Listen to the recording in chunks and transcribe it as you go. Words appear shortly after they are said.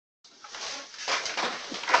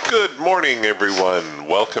Good morning, everyone.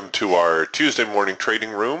 Welcome to our Tuesday morning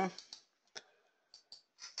trading room.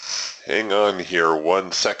 Hang on here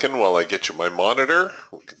 1 second while I get you my monitor.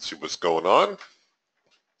 We can see what's going on.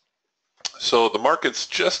 So the market's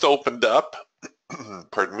just opened up.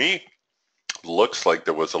 Pardon me. Looks like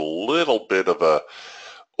there was a little bit of a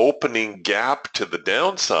opening gap to the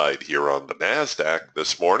downside here on the NASDAQ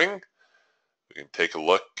this morning. We can take a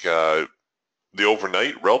look. The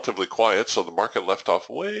overnight, relatively quiet, so the market left off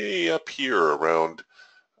way up here around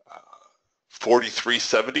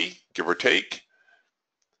 43.70, give or take.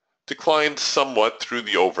 Declined somewhat through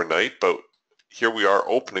the overnight, but here we are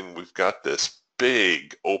opening. We've got this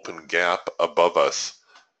big open gap above us.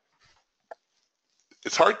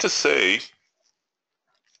 It's hard to say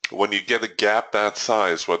when you get a gap that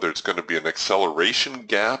size whether it's going to be an acceleration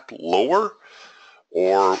gap lower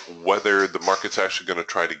or whether the market's actually going to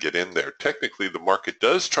try to get in there. Technically, the market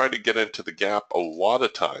does try to get into the gap a lot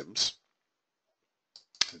of times.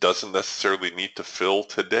 It doesn't necessarily need to fill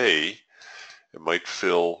today. It might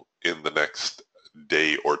fill in the next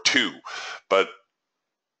day or two. But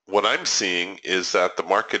what I'm seeing is that the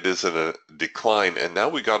market is in a decline, and now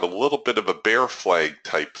we got a little bit of a bear flag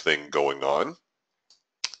type thing going on.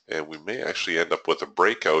 And we may actually end up with a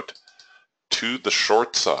breakout to the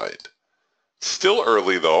short side. Still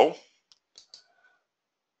early though.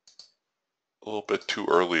 A little bit too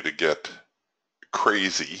early to get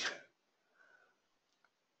crazy.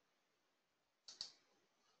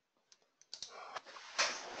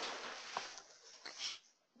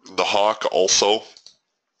 The hawk also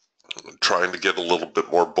trying to get a little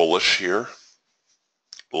bit more bullish here.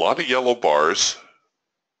 A lot of yellow bars.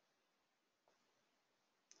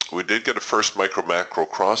 We did get a first micro macro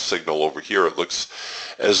cross signal over here. It looks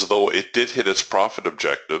as though it did hit its profit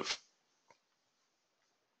objective.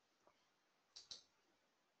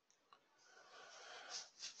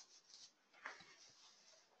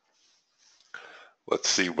 Let's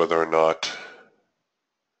see whether or not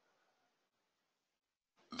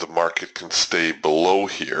the market can stay below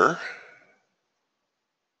here.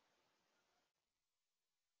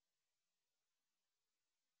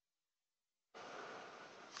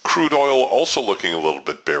 Crude oil also looking a little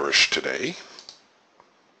bit bearish today.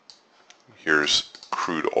 Here's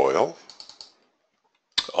crude oil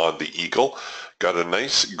on the Eagle. Got a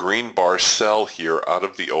nice green bar sell here out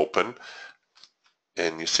of the open.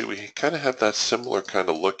 And you see we kind of have that similar kind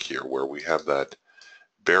of look here where we have that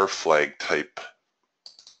bear flag type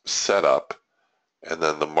setup and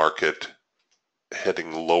then the market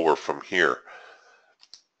heading lower from here.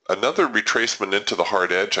 Another retracement into the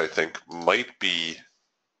hard edge I think might be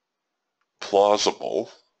plausible.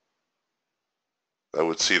 I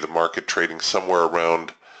would see the market trading somewhere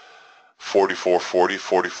around 44.40,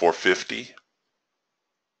 44.50.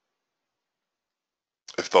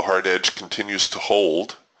 If the hard edge continues to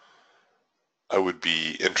hold, I would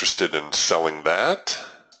be interested in selling that.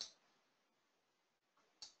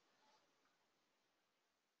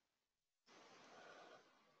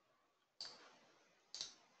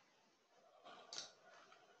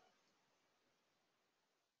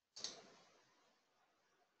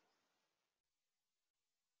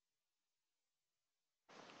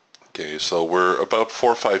 Okay, so we're about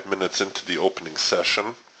 4 or 5 minutes into the opening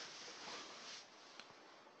session.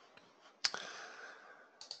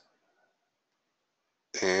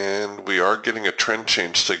 And we are getting a trend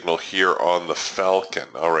change signal here on the Falcon.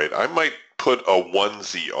 All right, I might put a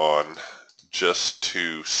onesie on just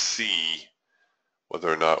to see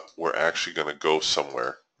whether or not we're actually going to go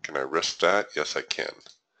somewhere. Can I risk that? Yes, I can.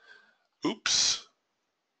 Oops.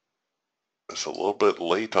 It's a little bit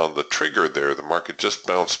late on the trigger there. The market just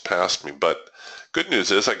bounced past me, but good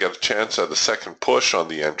news is I got a chance at a second push on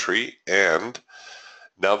the entry, and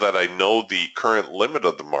now that I know the current limit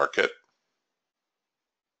of the market,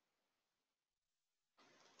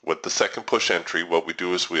 with the second push entry, what we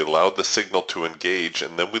do is we allow the signal to engage,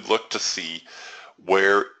 and then we look to see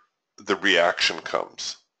where the reaction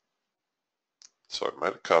comes. So I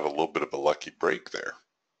might have caught a little bit of a lucky break there.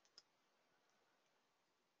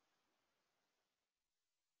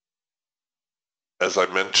 As I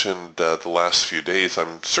mentioned the last few days,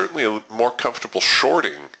 I'm certainly more comfortable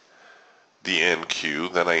shorting the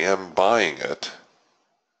NQ than I am buying it,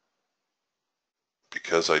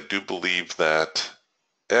 because I do believe that,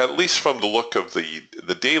 at least from the look of the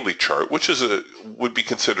daily chart, which is would be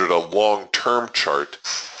considered a long-term chart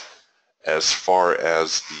as far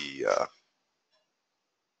as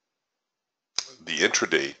the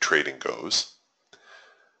intraday trading goes,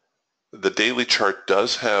 the daily chart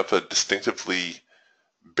does have a distinctively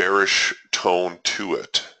bearish tone to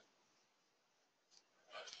it.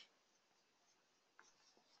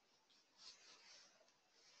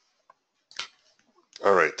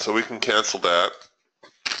 so we can cancel that.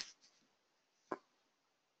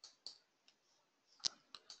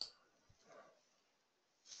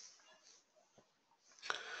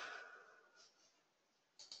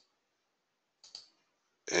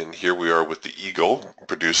 And here we are with the eagle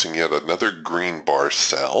producing yet another green bar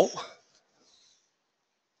sell.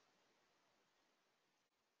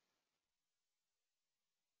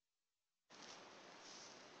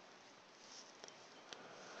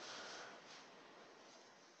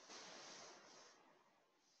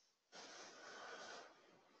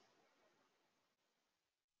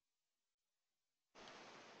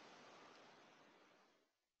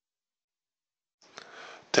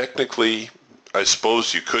 Technically, I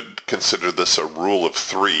suppose you could consider this a rule of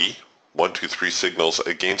three, 1, 2, 3 signals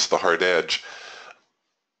against the hard edge.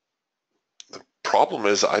 The problem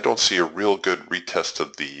is I don't see a real good retest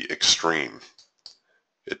of the extreme.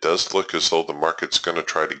 It does look as though the market's going to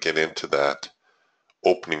try to get into that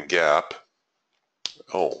opening gap.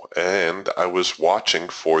 Oh, and I was watching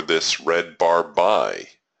for this red bar buy.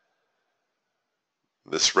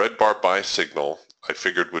 This red bar buy signal I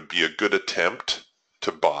figured would be a good attempt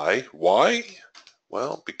to buy. Why?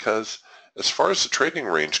 Well, because as far as the trading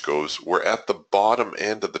range goes, we're at the bottom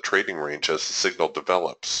end of the trading range as the signal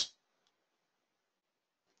develops.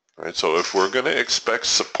 All right, so if we're going to expect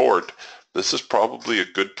support, this is probably a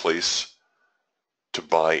good place to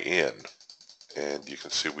buy in. And you can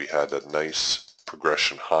see we had a nice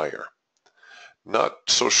progression higher. Not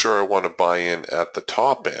so sure I want to buy in at the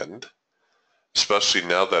top end, especially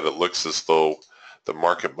now that it looks as though the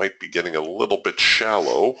market might be getting a little bit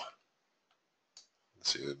shallow.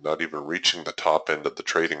 See, not even reaching the top end of the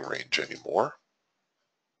trading range anymore.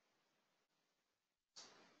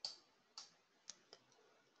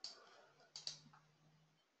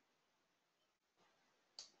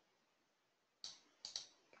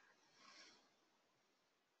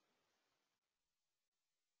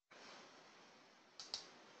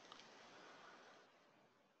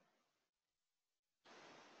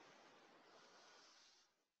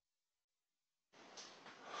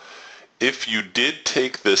 If you did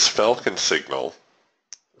take this Falcon signal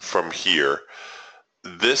from here,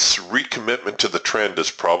 this recommitment to the trend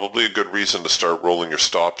is probably a good reason to start rolling your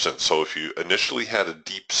stops in. So if you initially had a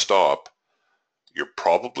deep stop, you're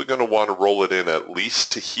probably going to want to roll it in at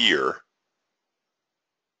least to here.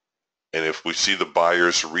 And if we see the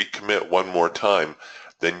buyers recommit one more time,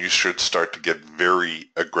 then you should start to get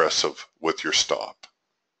very aggressive with your stop.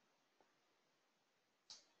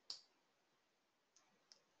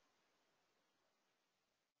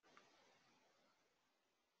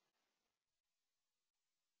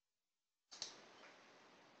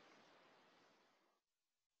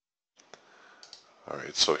 All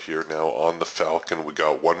right, so here now on the Falcon, we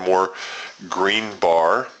got one more green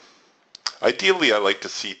bar. Ideally, I like to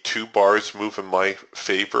see 2 bars move in my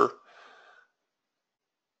favor,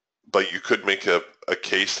 but you could make a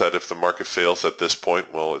case that if the market fails at this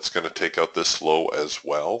point, well, it's going to take out this low as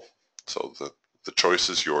well. So the choice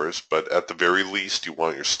is yours, but at the very least, you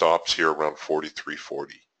want your stops here around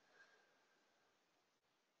 43.40.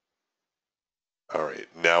 All right,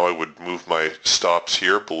 now I would move my stops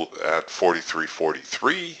here at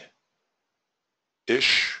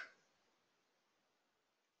 43.43-ish.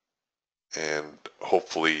 And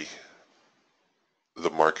hopefully the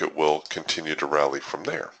market will continue to rally from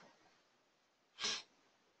there.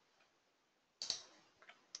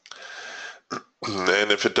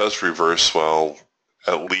 And if it does reverse, well,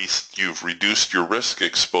 at least you've reduced your risk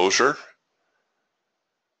exposure.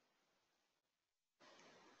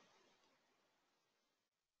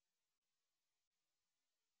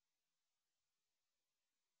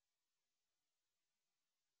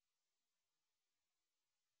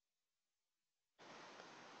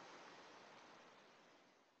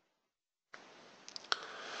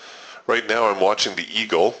 Right now I'm watching the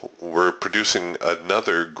Eagle. We're producing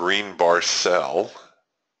another green bar sell.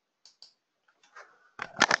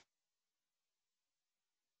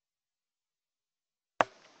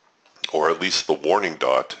 Or at least the warning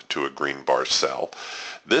dot to a green bar sell.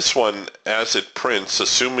 This one, as it prints,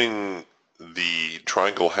 assuming the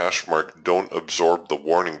triangle hash mark don't absorb the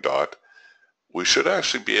warning dot, we should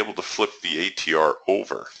actually be able to flip the ATR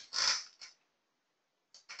over.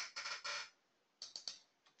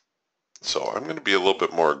 So I'm going to be a little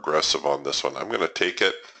bit more aggressive on this one. I'm going to take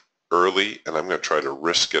it early and I'm going to try to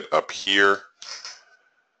risk it up here.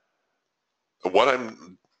 What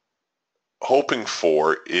I'm hoping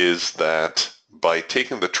for is that by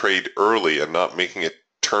taking the trade early and not making it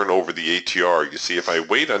turn over the ATR, you see if I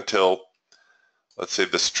wait until, let's say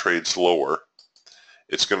this trade's lower,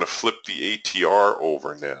 it's going to flip the ATR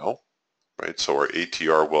over now, right? So our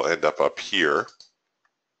ATR will end up here.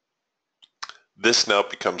 This now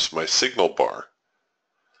becomes my signal bar.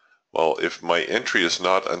 Well, if my entry is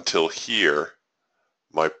not until here,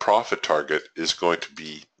 my profit target is going to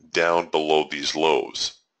be down below these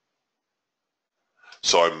lows.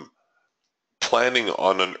 So I'm planning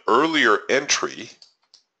on an earlier entry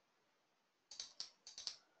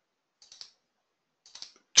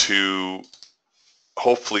to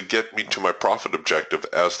hopefully get me to my profit objective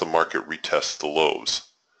as the market retests the lows.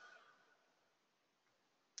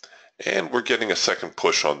 And we're getting a second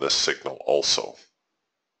push on this signal also.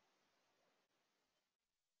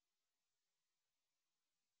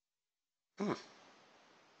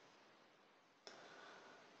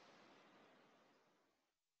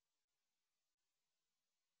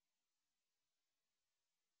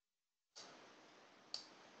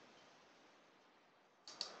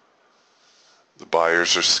 The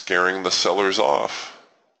buyers are scaring the sellers off.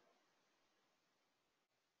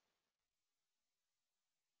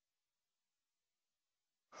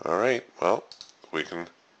 All right, well, we can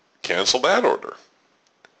cancel that order.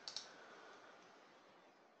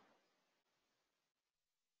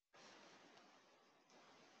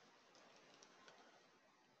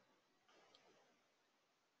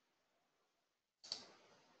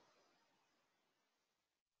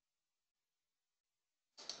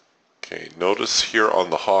 Okay, notice here on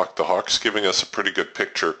the hawk's giving us a pretty good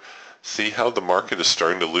picture. See how the market is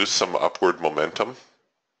starting to lose some upward momentum?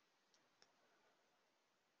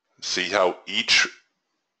 See how each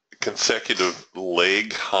consecutive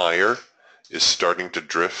leg higher is starting to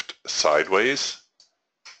drift sideways?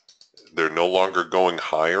 They're no longer going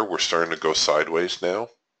higher, we're starting to go sideways now.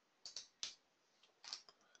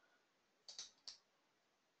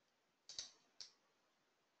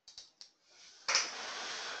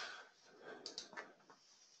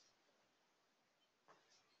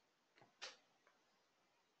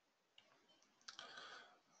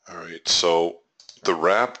 All right, so the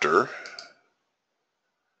Raptor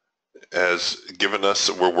has given us,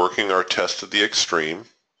 we're working our test of the extreme.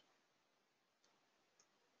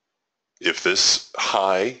 If this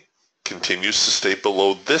high continues to stay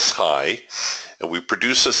below this high and we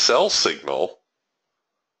produce a sell signal,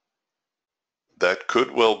 that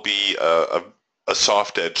could well be a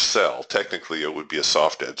soft edge sell. Technically it would be a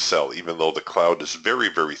soft edge sell, even though the cloud is very,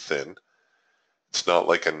 very thin. It's not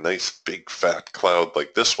like a nice big fat cloud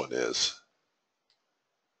like this one is.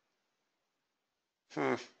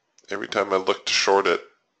 Every time I look to short it,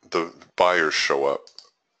 the buyers show up.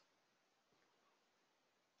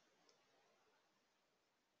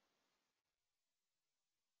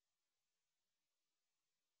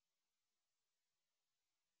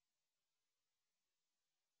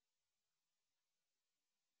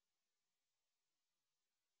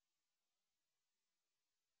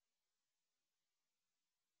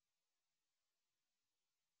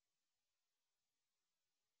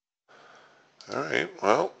 All right,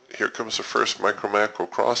 well, here comes the first micro-macro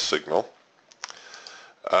cross signal.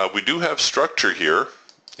 We do have structure here.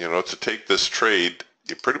 You know, to take this trade,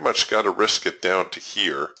 you pretty much got to risk it down to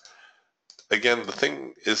here. Again, the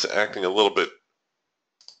thing is acting a little bit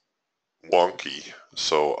wonky,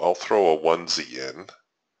 so I'll throw a onesie in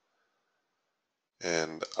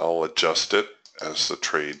and I'll adjust it as the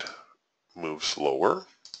trade moves lower.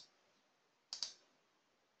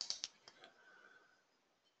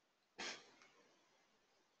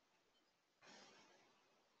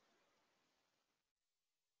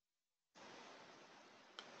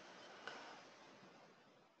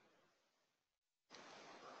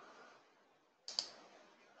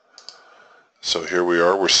 So here we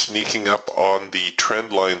are, we're sneaking up on the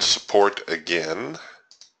trend line support again.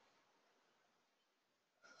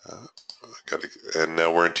 And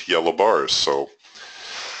now we're into yellow bars, so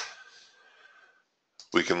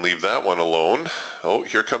we can leave that one alone. Oh,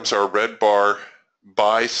 here comes our red bar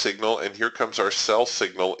buy signal, and here comes our sell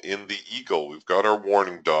signal in the eagle. We've got our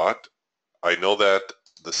warning dot. I know that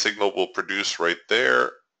the signal will produce right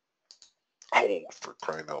there. Oh, for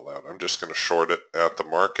crying out loud. I'm just going to short it at the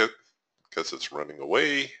market because it's running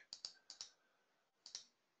away.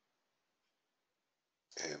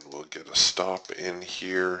 And we'll get a stop in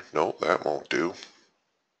here. No, that won't do.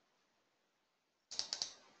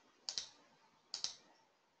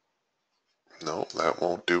 No, that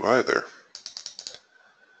won't do either.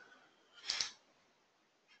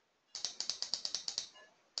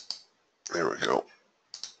 There we go.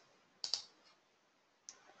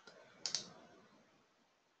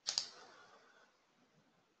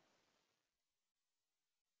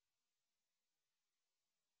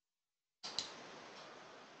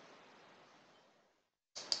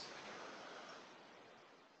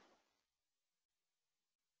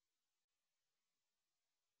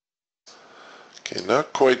 Okay,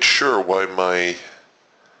 not quite sure why my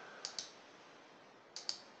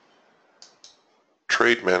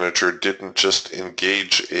trade manager didn't just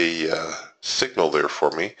engage a signal there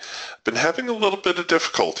for me. I've been having a little bit of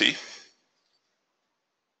difficulty.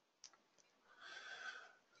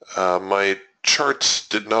 My charts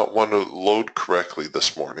did not want to load correctly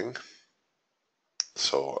this morning,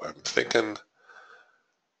 so I'm thinking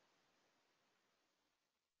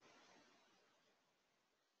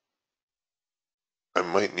I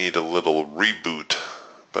might need a little reboot,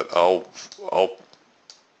 but I'll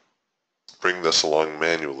bring this along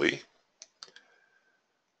manually.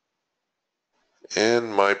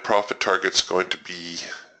 And my profit target's going to be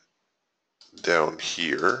down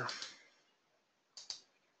here.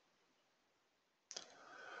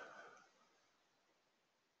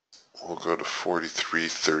 We'll go to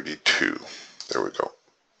 43.32. There we go.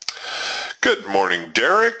 Good morning,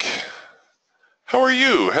 Derek. How are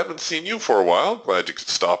you? Haven't seen you for a while. Glad you could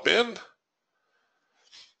stop in.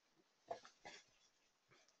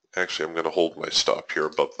 Actually, I'm going to hold my stop here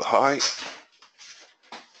above the high.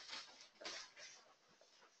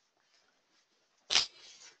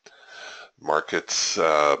 Market's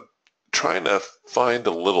trying to find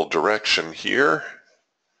a little direction here.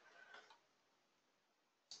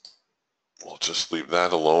 We'll just leave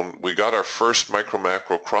that alone. We got our first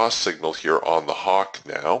micro-macro cross signal here on the hawk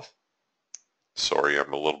now. Sorry,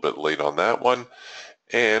 I'm a little bit late on that one.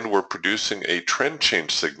 And we're producing a trend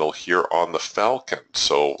change signal here on the falcon.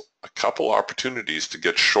 So a couple opportunities to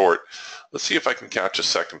get short. Let's see if I can catch a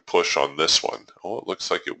second push on this one. Oh, it looks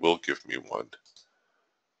like it will give me one.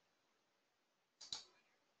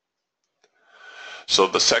 So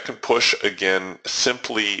the second push, again,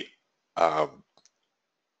 simply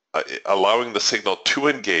allowing the signal to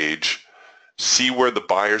engage, see where the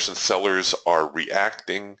buyers and sellers are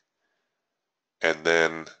reacting, and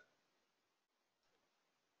then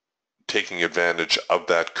taking advantage of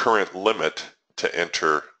that current limit to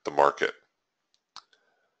enter the market.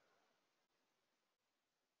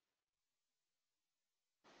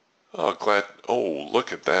 Oh, oh,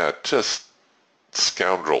 look at that. Just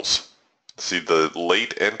scoundrels. See the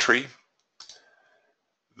late entry?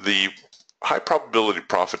 The high probability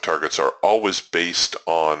profit targets are always based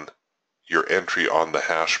on your entry on the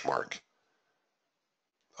hash mark.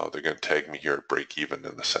 Oh, they're going to tag me here at break even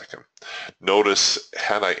in a second. Notice,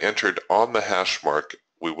 had I entered on the hash mark,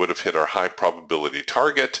 we would have hit our high probability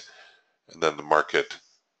target, and then the market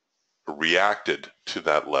reacted to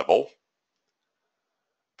that level.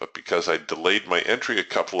 But because I delayed my entry a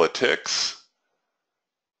couple of ticks,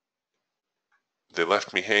 they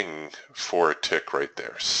left me hanging for a tick right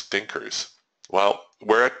there. Stinkers. Well,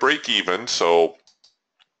 we're at break even, so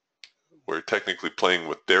we're technically playing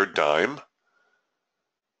with their dime.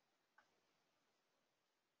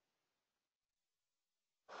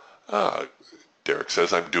 Derek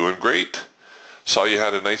says, I'm doing great. Saw you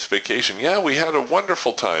had a nice vacation. Yeah, we had a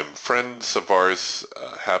wonderful time. Friends of ours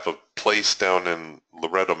have a place down in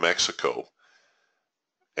Laredo, Mexico.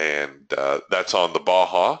 And that's on the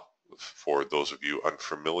Baja, for those of you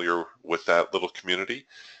unfamiliar with that little community.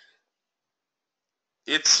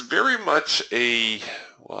 It's very much a,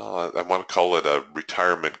 well, I want to call it a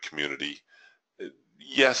retirement community.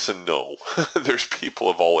 Yes and no. There's people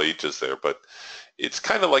of all ages there, but it's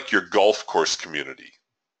kind of like your golf course community.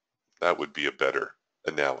 That would be a better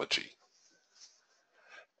analogy.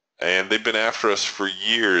 And they've been after us for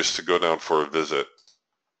years to go down for a visit.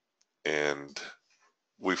 And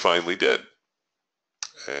we finally did.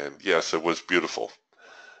 And yes, it was beautiful.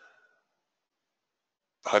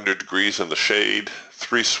 100 degrees in the shade,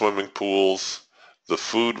 3 swimming pools. The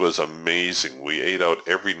food was amazing. We ate out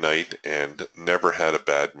every night and never had a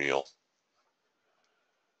bad meal.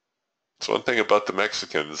 It's one thing about the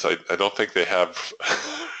Mexicans. I don't think they have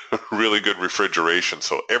really good refrigeration,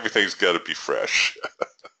 so everything's got to be fresh.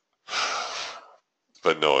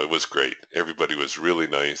 But no, it was great. Everybody was really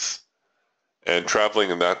nice. And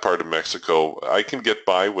traveling in that part of Mexico, I can get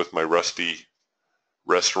by with my rusty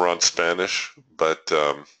restaurant Spanish, but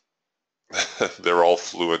they're all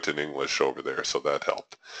fluent in English over there, so that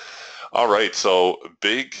helped. All right, so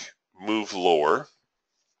big move lower.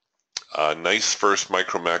 Nice first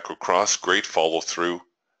micro-macro cross, great follow through.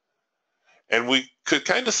 And we could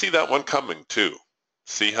kind of see that one coming too.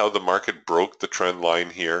 See how the market broke the trend line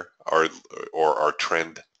here, or our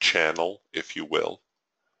trend channel, if you will,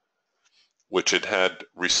 which it had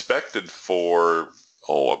respected for,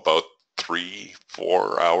 about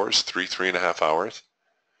 3-4 hours, 3.5 hours.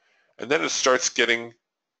 And then it starts getting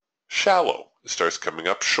shallow. It starts coming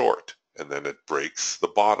up short, and then it breaks the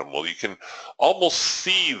bottom. Well, you can almost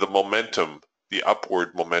see the momentum the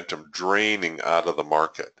upward momentum draining out of the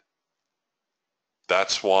market.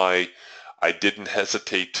 That's why I didn't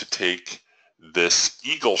hesitate to take this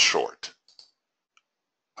eagle short.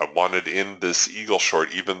 I wanted in this eagle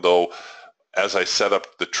short, even though as I set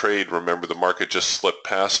up the trade, remember the market just slipped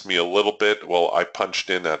past me a little bit. Well, I punched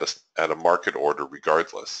in at a market order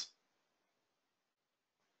regardless.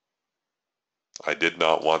 I did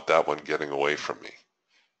not want that one getting away from me.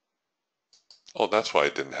 Oh, that's why I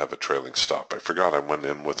didn't have a trailing stop. I forgot I went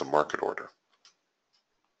in with a market order.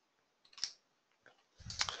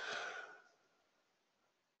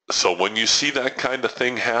 So when you see that kind of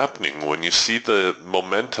thing happening, when you see the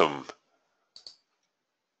momentum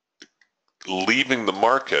leaving the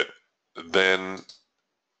market, then,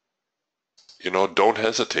 don't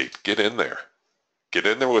hesitate. Get in there. Get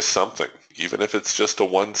in there with something, even if it's just a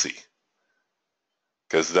onesie.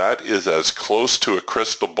 Because that is as close to a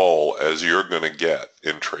crystal ball as you're going to get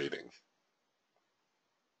in trading.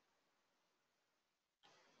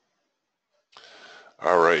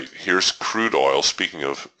 All right, here's crude oil. Speaking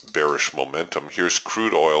of bearish momentum, here's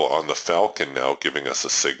crude oil on the Falcon now giving us a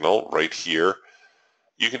signal right here.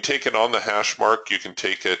 You can take it on the hash mark. You can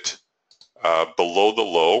take it below the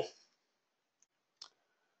low.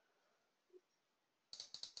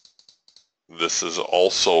 This is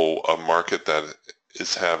also a market that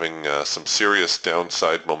is having some serious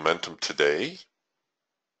downside momentum today.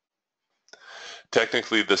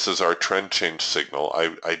 Technically, this is our trend change signal.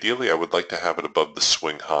 Ideally, I would like to have it above the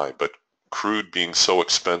swing high, but crude being so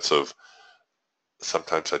expensive,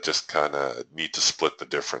 sometimes I just kind of need to split the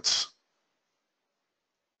difference.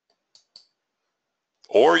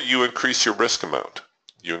 Or you increase your risk amount.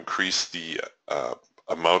 You increase the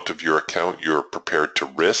amount of your account you're prepared to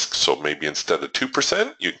risk. So maybe instead of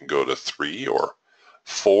 2%, you can go to 3 or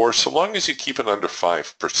 4, so long as you keep it under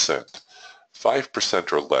 5%.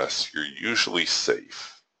 5% or less, you're usually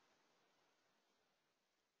safe.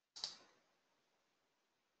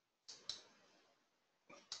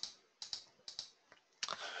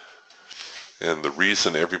 And the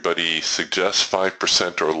reason everybody suggests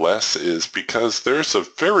 5% or less is because there's a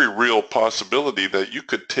very real possibility that you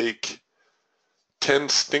could take 10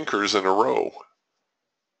 stinkers in a row.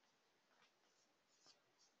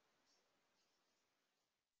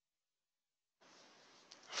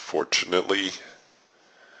 Fortunately,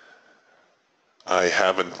 I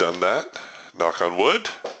haven't done that, knock on wood.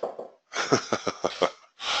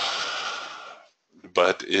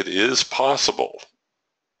 But it is possible.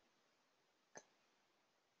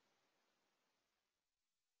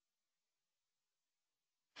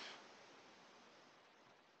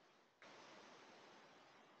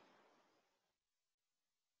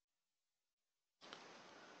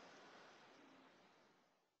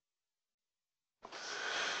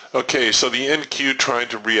 Okay, so the NQ trying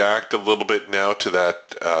to react a little bit now to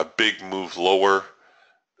that big move lower.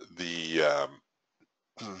 The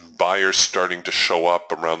buyers starting to show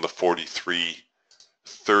up around the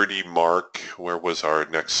 43.30 mark. Where was our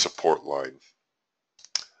next support line?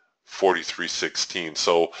 43.16.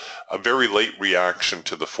 So a very late reaction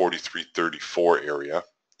to the 43.34 area.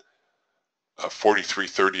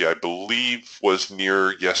 43.30, I believe, was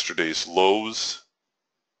near yesterday's lows.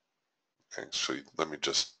 Actually, let me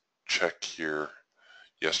just check here.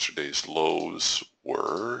 Yesterday's lows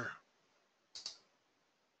were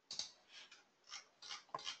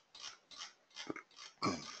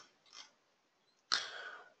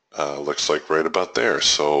looks like right about there.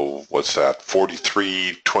 So what's that?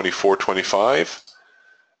 43.24.25.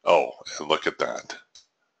 Oh, and look at that.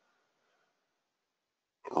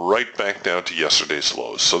 Right back down to yesterday's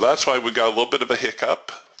lows. So that's why we got a little bit of a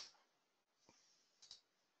hiccup.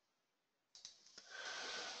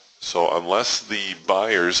 So unless the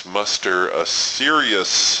buyers muster a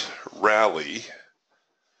serious rally,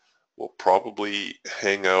 we'll probably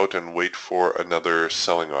hang out and wait for another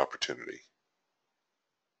selling opportunity.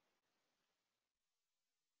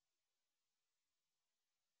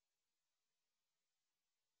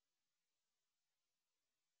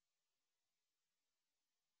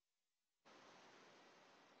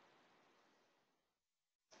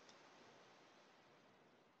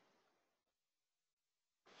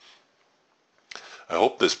 I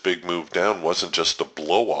hope this big move down wasn't just a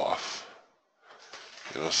blow off.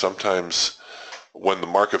 Sometimes when the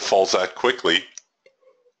market falls that quickly,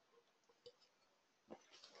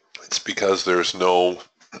 it's because there's no,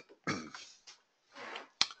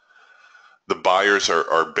 the buyers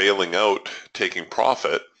are bailing out, taking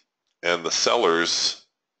profit, and the sellers,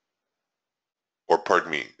 or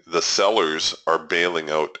pardon me, the sellers are bailing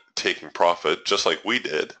out, taking profit, just like we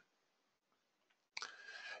did.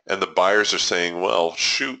 And the buyers are saying, well,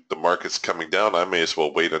 shoot, the market's coming down. I may as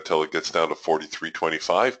well wait until it gets down to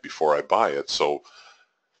 43.25 before I buy it. So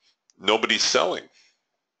nobody's selling.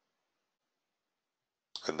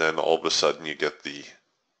 And then all of a sudden you get the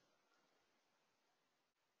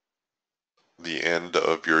end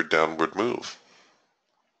of your downward move.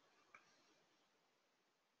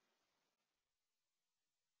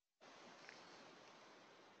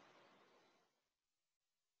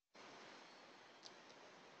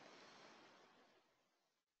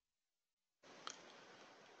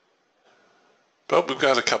 But we've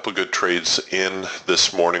got a couple good trades in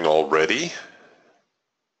this morning already.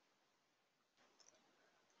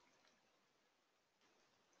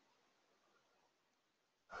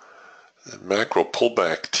 The macro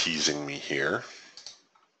pullback teasing me here.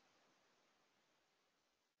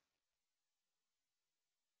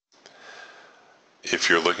 If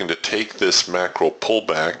you're looking to take this macro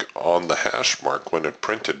pullback on the hash mark when it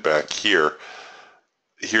printed back here,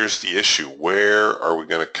 here's the issue. Where are we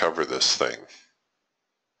going to cover this thing?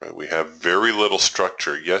 Right, we have very little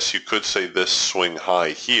structure. Yes, you could say this swing high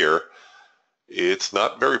here. It's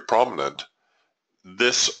not very prominent.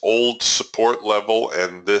 This old support level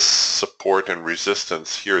and this support and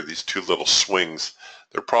resistance here, these two little swings,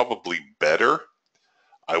 they're probably better.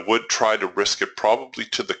 I would try to risk it probably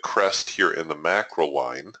to the crest here in the macro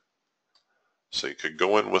line. So you could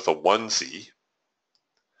go in with a onesie.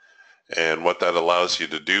 And what that allows you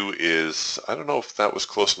to do is, I don't know if that was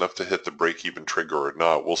close enough to hit the break-even trigger or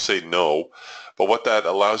not. We'll say no. But what that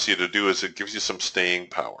allows you to do is it gives you some staying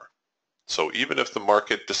power. So even if the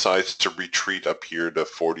market decides to retreat up here to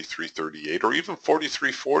 43.38 or even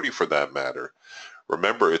 43.40 for that matter,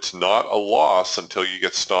 remember it's not a loss until you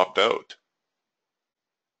get stopped out.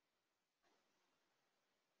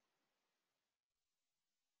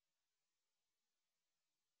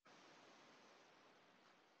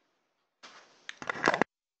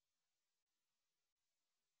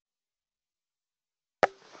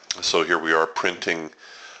 So here we are printing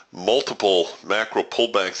multiple macro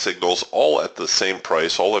pullback signals all at the same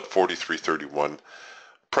price, all at 43.31.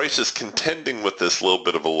 Price is contending with this little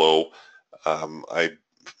bit of a low. I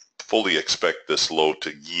fully expect this low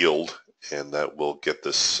to yield, and that will get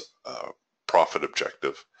this profit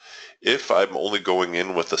objective. If I'm only going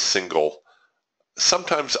in with a single,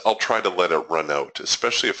 sometimes I'll try to let it run out,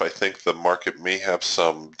 especially if I think the market may have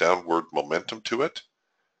some downward momentum to it.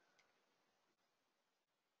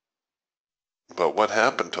 But what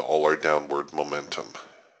happened to all our downward momentum?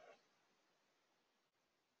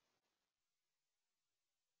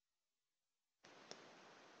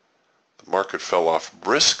 The market fell off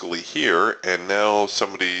briskly here, and now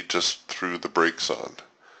somebody just threw the brakes on.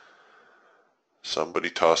 Somebody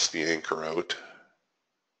tossed the anchor out.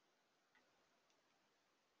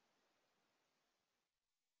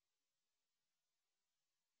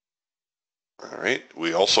 All right,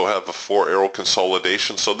 we also have a 4-arrow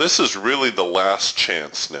consolidation. So this is really the last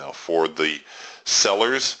chance now for the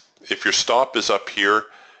sellers. If your stop is up here,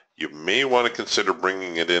 you may want to consider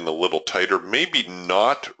bringing it in a little tighter. Maybe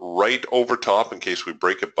not right over top in case we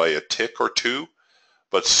break it by a tick or two,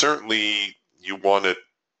 but certainly you want it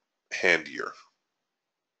handier.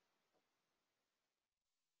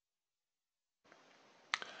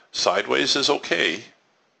 Sideways is okay.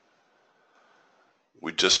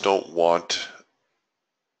 We just don't want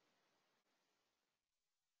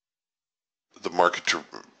the market to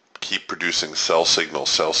keep producing sell signal,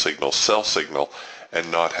 sell signal, sell signal,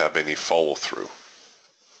 and not have any follow through.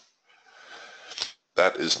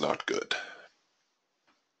 That is not good.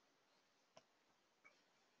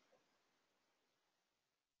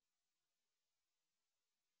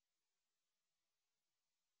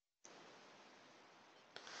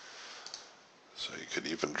 So you could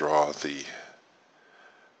even draw the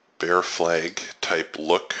bear flag type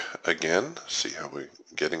look again. See how we're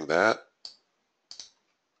getting that.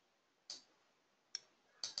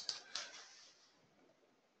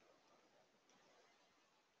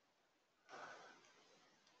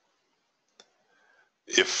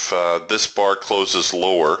 If this bar closes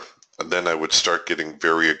lower, then I would start getting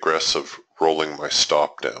very aggressive rolling my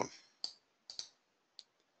stop down.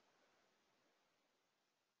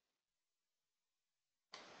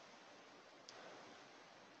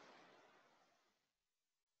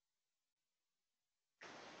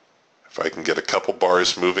 If I can get a couple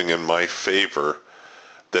bars moving in my favor,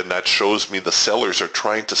 then that shows me the sellers are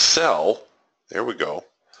trying to sell. There we go.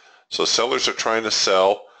 So sellers are trying to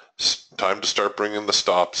sell. It's time to start bringing the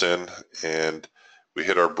stops in, and we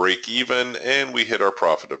hit our break even and we hit our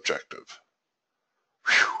profit objective.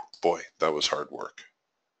 Whew, boy, that was hard work.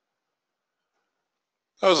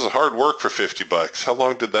 That was hard work for 50 bucks. How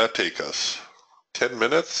long did that take us? 10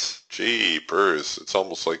 minutes? Jeepers. It's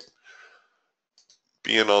almost like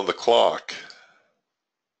being on the clock.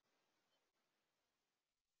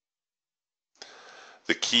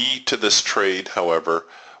 The key to this trade, however,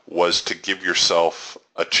 was to give yourself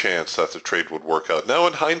a chance that the trade would work out. Now,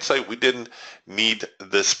 in hindsight, we didn't need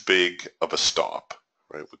this big of a stop,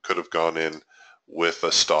 right? We could have gone in with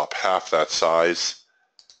a stop half that size,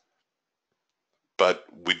 but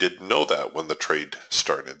we didn't know that when the trade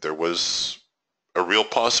started. There was a real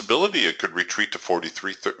possibility it could retreat to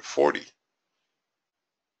 43.40.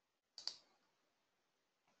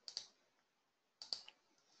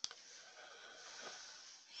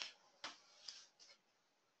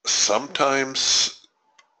 Sometimes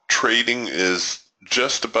trading is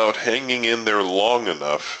just about hanging in there long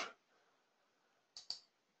enough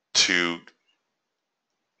to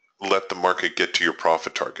let the market get to your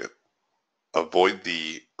profit target. Avoid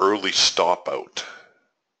the early stop out.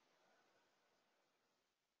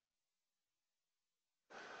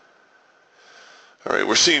 All right,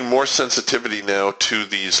 we're seeing more sensitivity now to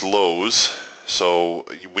these lows. So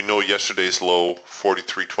we know yesterday's low,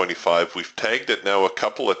 43.25. We've tagged it now a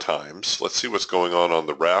couple of times. Let's see what's going on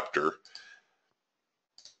the Raptor.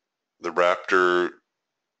 The Raptor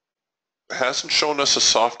hasn't shown us a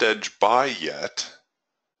soft edge buy yet.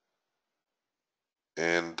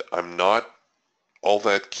 And I'm not all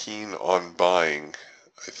that keen on buying.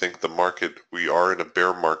 I think the market, we are in a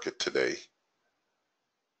bear market today.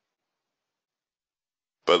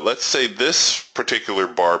 But let's say this particular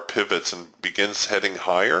bar pivots and begins heading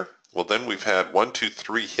higher. Well, then we've had 1, 2,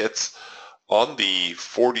 3 hits on the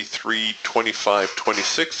 43, 25,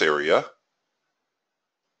 26 area.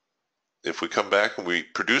 If we come back and we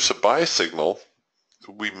produce a buy signal,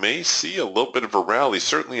 we may see a little bit of a rally,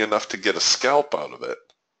 certainly enough to get a scalp out of it.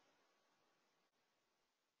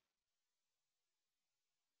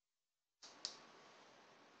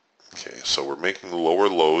 Okay, so we're making lower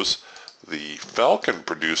lows. The Falcon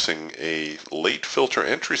producing a late filter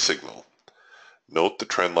entry signal. Note the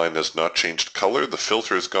trend line has not changed color. The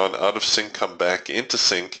filter has gone out of sync, come back into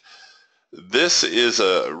sync. This is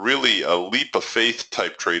really a leap of faith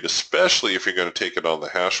type trade, especially if you're going to take it on the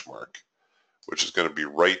hash mark, which is going to be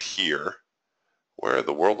right here. Where in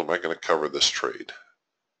the world am I going to cover this trade?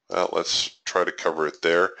 Well, let's try to cover it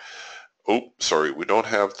there. Oh, sorry, we don't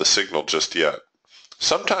have the signal just yet.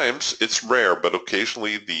 Sometimes it's rare, but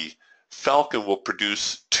occasionally the Falcon will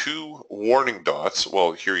produce 2 warning dots.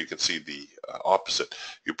 Well, here you can see the opposite.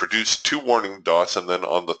 You produce 2 warning dots, and then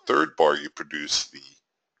on the third bar you produce the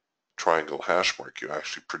triangle hash mark. You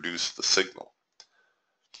actually produce the signal.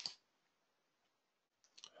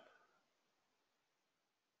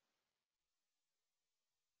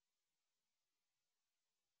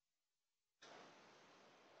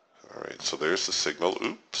 All right, so there's the signal.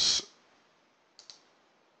 Oops.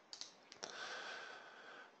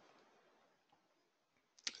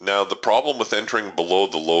 Now, the problem with entering below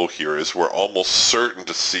the low here is we're almost certain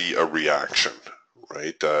to see a reaction,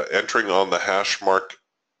 right? Entering on the hash mark,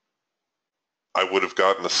 I would have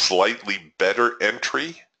gotten a slightly better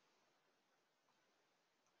entry,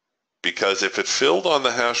 because if it filled on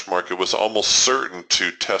the hash mark, it was almost certain to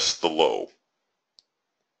test the low.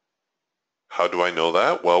 How do I know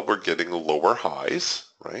that? Well, we're getting lower highs,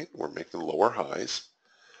 right? We're making lower highs.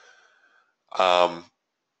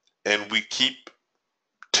 And we keep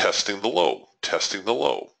testing the low, testing the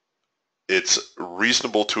low. It's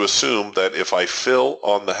reasonable to assume that if I fill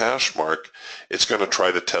on the hash mark, it's going to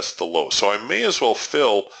try to test the low. So I may as well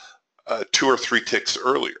fill 2 or 3 ticks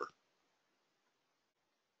earlier.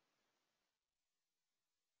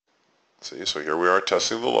 See, so here we are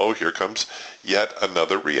testing the low. Here comes yet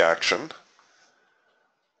another reaction.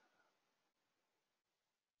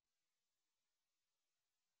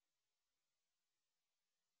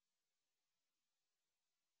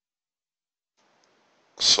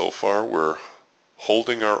 So far we're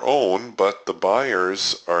holding our own, but the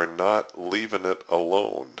buyers are not leaving it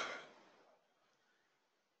alone.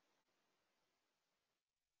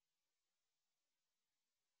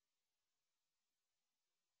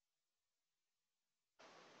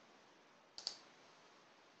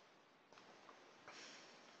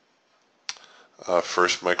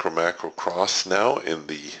 First micro macro cross now in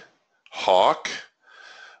the hawk.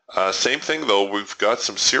 Same thing though, we've got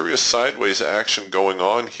some serious sideways action going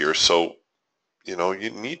on here, so you know, you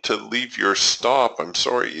need to leave your stop. I'm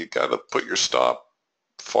sorry, you got to put your stop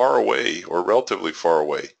far away or relatively far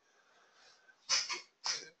away.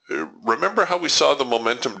 Remember how we saw the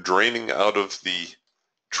momentum draining out of the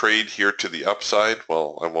trade here to the upside?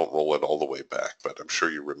 Well, I won't roll it all the way back, but I'm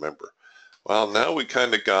sure you remember. Well, now we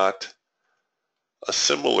kind of got a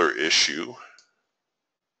similar issue.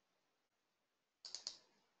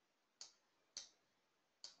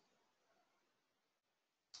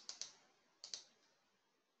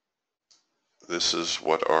 This is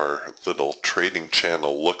what our little trading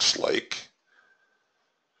channel looks like.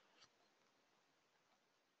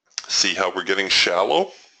 See how we're getting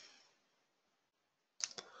shallow?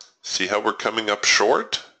 See how we're coming up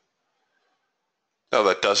short? Now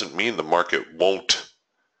that doesn't mean the market won't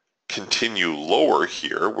continue lower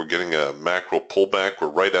here. We're getting a macro pullback. We're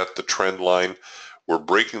right at the trend line. We're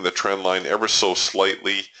breaking the trend line ever so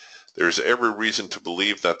slightly. There's every reason to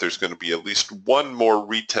believe that there's going to be at least one more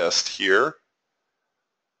retest here.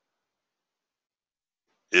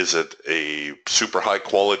 Is it a super high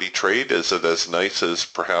quality trade? Is it as nice as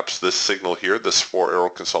perhaps this signal here, this 4-arrow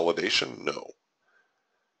consolidation? No.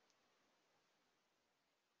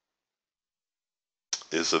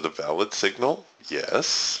 Is it a valid signal?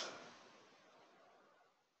 Yes.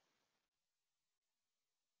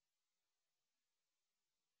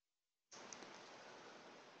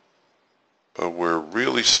 But we're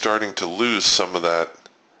really starting to lose some of that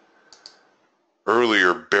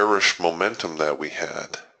earlier bearish momentum that we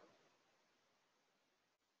had.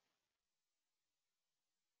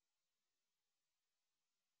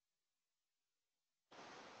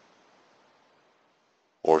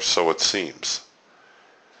 Or so it seems.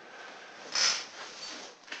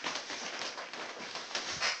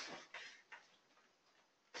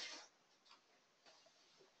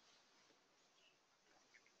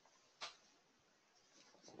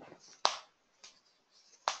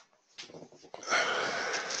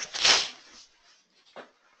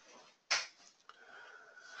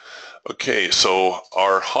 Okay, so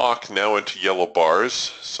our hawk now into yellow bars,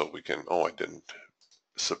 so we can, oh, I didn't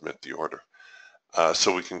submit the order.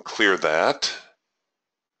 So we can clear that.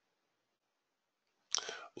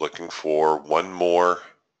 Looking for one more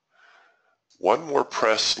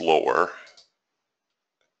press lower.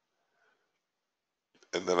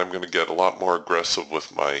 And then I'm going to get a lot more aggressive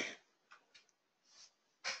with my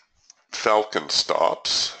falcon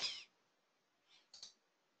stops.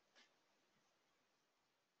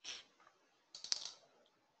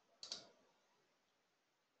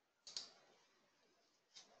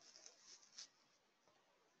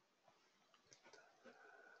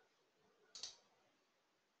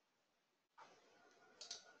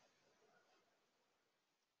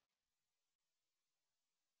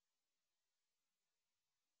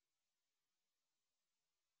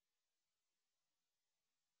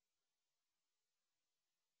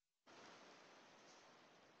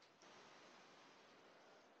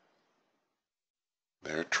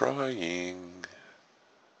 They're trying.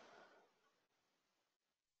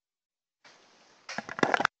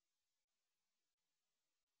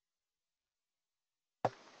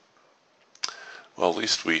 Well, at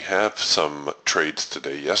least we have some trades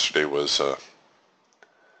today. Yesterday was a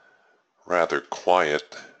rather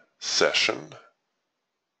quiet session.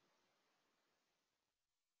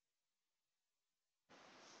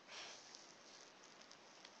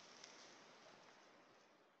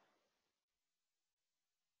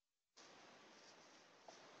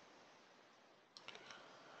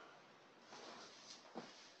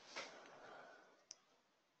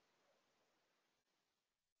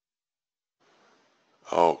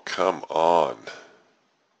 Oh, come on.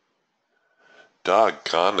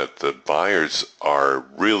 Doggone it, the buyers are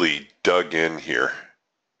really dug in here.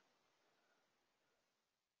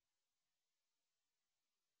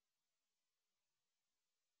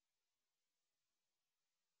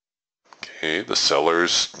 Okay, the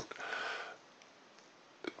sellers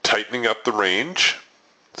tightening up the range.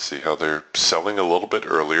 See how they're selling a little bit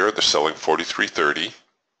earlier. They're selling 43.30.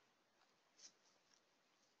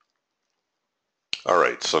 All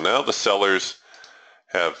right, so now the sellers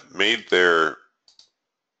have made their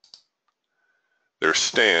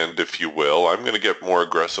stand, if you will. I'm going to get more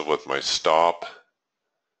aggressive with my stop.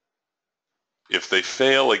 If they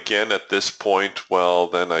fail again at this point, well,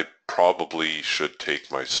 then I probably should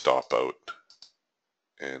take my stop out.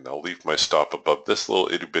 And I'll leave my stop above this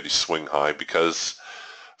little itty bitty swing high because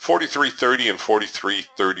 43.30 and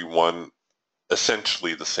 43.31,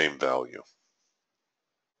 essentially the same value.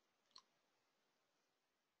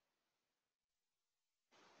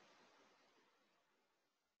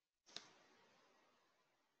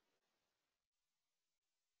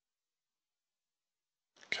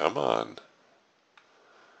 Come on.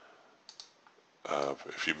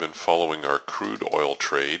 If you've been following our crude oil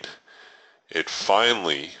trade, it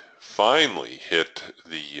finally hit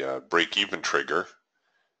the break-even trigger,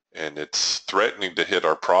 and it's threatening to hit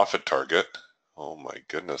our profit target. Oh my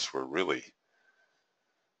goodness, we're really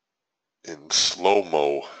in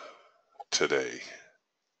slow-mo today.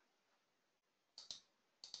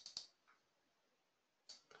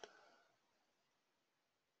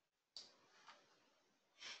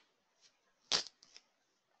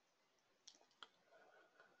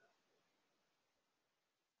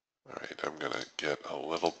 All right, I'm going to get a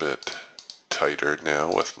little bit tighter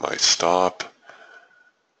now with my stop.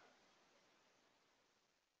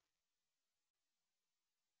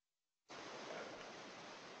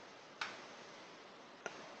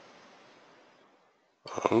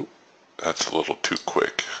 Oh, that's a little too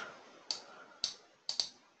quick.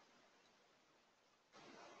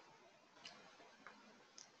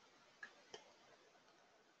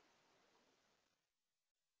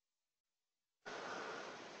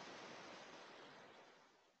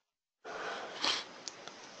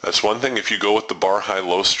 That's one thing, if you go with the bar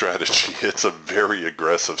high-low strategy, it's a very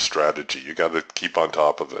aggressive strategy. You got to keep on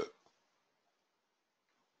top of it.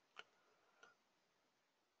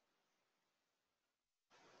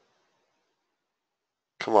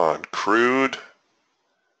 Come on, crude.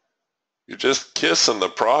 You're just kissing the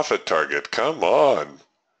profit target. Come on.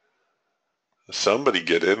 Somebody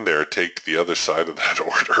get in there, take the other side of that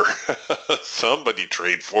order. Somebody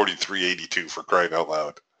trade 43.82 for crying out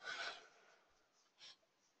loud.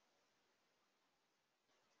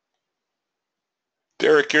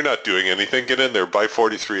 Derek, you're not doing anything. Get in there. Buy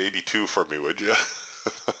 43.82 for me, would you?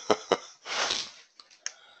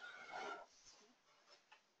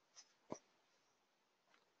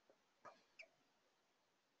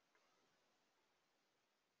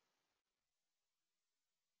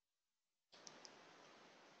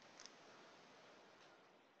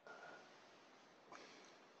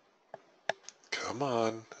 Come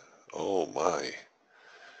on. Oh my.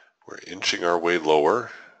 We're inching our way lower.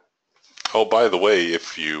 Oh, by the way,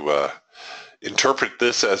 if you interpret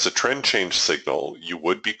this as a trend change signal, you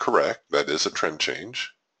would be correct. That is a trend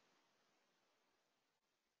change.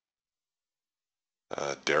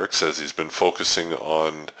 Derek says he's been focusing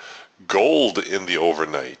on gold in the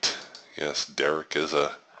overnight. Yes, Derek is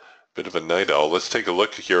a bit of a night owl. Let's take a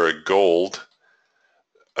look here at gold.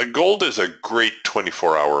 Gold is a great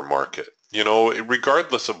 24-hour market. You know,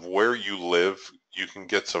 regardless of where you live, you can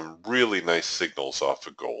get some really nice signals off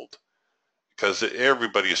of gold because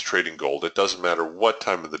everybody is trading gold. It doesn't matter what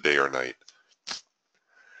time of the day or night.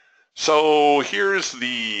 So here's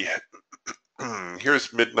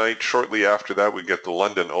here's midnight. Shortly after that, we get the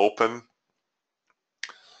London Open.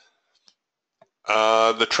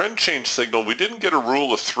 The trend change signal, we didn't get a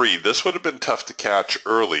rule of three. This would have been tough to catch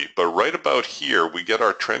early, but right about here, we get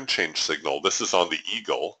our trend change signal. This is on the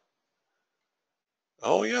Eagle.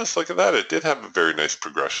 Oh yes, look at that. It did have a very nice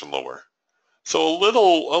progression lower. So a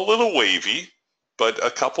little wavy, but a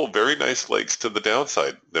couple very nice legs to the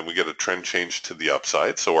downside. Then we get a trend change to the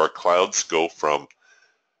upside. So our clouds go from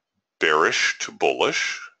bearish to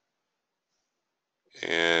bullish.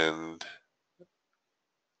 And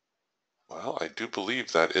well, I do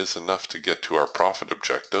believe that is enough to get to our profit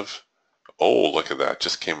objective. Oh, look at that,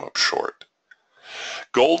 just came up short.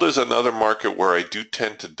 Gold is another market where I do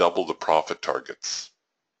tend to double the profit targets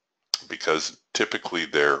because typically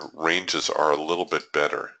their ranges are a little bit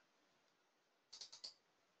better.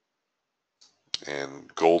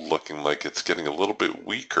 And gold looking like it's getting a little bit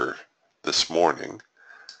weaker this morning.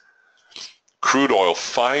 Crude oil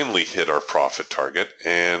finally hit our profit target,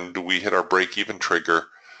 and we hit our break-even trigger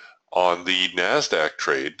on the NASDAQ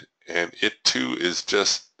trade, and it too is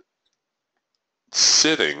just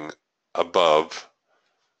sitting above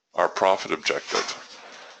our profit objective.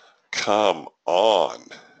 Come on.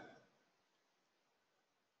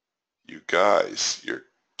 You guys, you're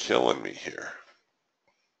killing me here.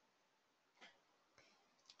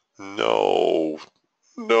 No,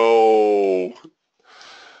 no,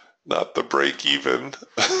 not the break even.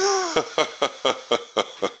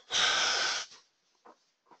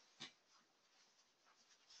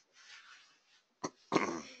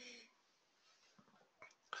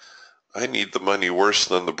 I need the money worse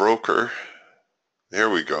than the broker. There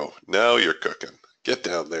we go. Now you're cooking. Get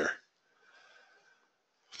down there.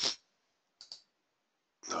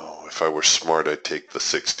 No, if I were smart, I'd take the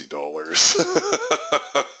 $60.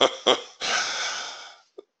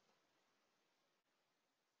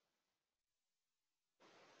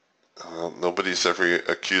 Nobody's ever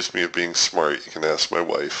accused me of being smart. You can ask my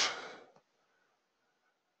wife.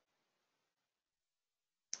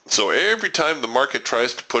 So every time the market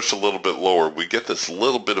tries to push a little bit lower, we get this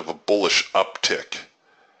little bit of a bullish uptick.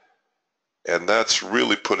 And that's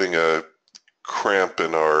really putting a cramp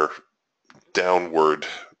in our downward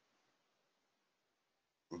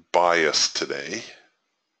bias today.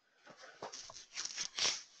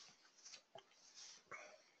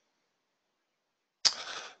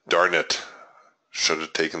 Darn it. Should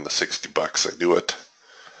have taken the 60 bucks. I knew it.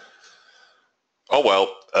 Oh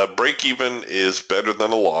well, a break even is better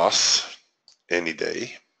than a loss any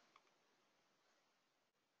day.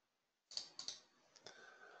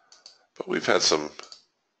 But we've had some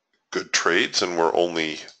good trades and we're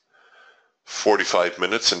only 45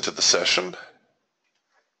 minutes into the session.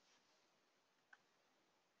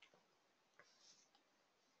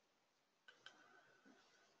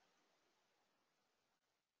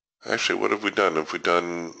 Actually, what have we done? Have we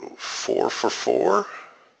done 4 for 4?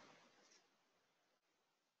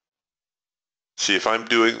 See, if I'm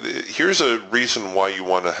doing, here's a reason why you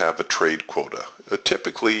want to have a trade quota.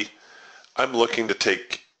 Typically, I'm looking to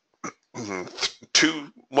take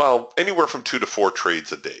anywhere from 2 to 4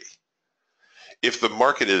 trades a day. If the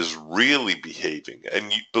market is really behaving,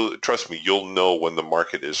 and trust me, you'll know when the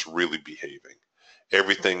market is really behaving.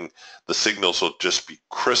 Everything, the signals will just be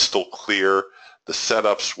crystal clear. The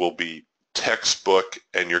setups will be textbook,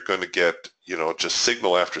 and you're going to get, just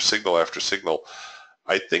signal after signal after signal.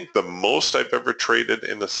 I think the most I've ever traded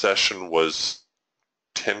in a session was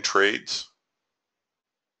 10 trades.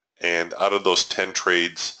 And out of those 10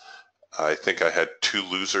 trades, I think I had 2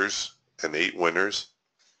 losers and 8 winners.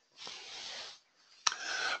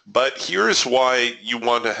 But here's why you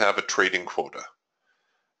want to have a trading quota.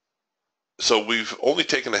 So we've only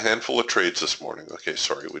taken a handful of trades this morning. Okay,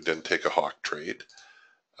 sorry, we didn't take a hawk trade.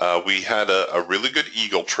 We had a really good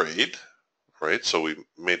eagle trade, right? So we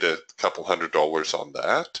made a couple $100 on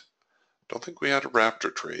that. Don't think we had a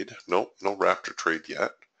raptor trade. Nope, no raptor trade yet.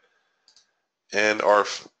 And our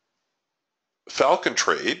falcon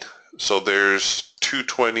trade, so there's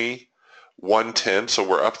 220, 110, so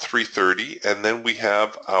we're up 330, and then we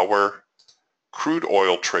have our crude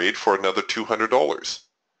oil trade for another $200.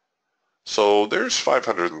 So there's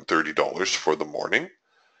 $530 for the morning.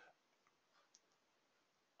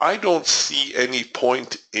 I don't see any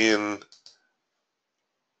point in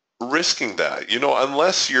risking that.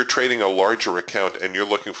 Unless you're trading a larger account and you're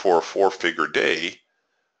looking for a 4-figure day,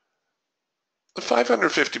 the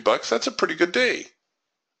 $550, that's a pretty good day.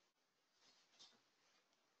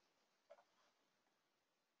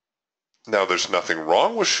 Now, there's nothing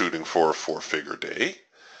wrong with shooting for a 4-figure day.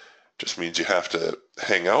 Just means you have to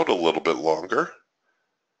hang out a little bit longer.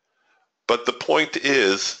 But the point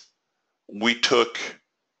is, we took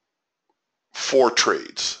 4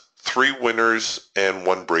 trades, 3 winners and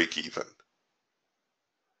 1 break even.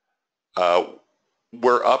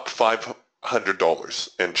 We're up $500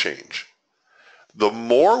 and change. The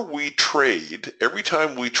more we trade, every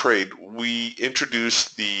time we trade, we introduce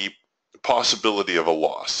the possibility of a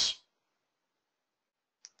loss.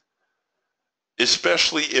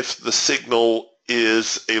 Especially if the signal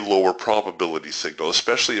is a lower probability signal,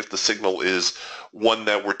 especially if the signal is one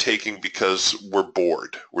that we're taking because we're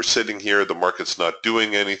bored. We're sitting here, the market's not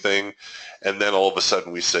doing anything, and then all of a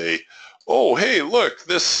sudden we say, oh, hey, look,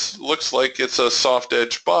 this looks like it's a soft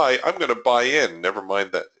edge buy. I'm going to buy in. Never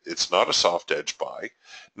mind that it's not a soft edge buy.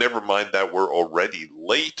 Never mind that we're already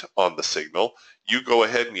late on the signal. You go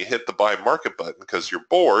ahead and you hit the buy market button because you're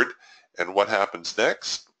bored, and what happens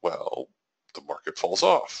next? Well, the market falls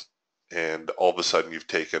off. And all of a sudden you've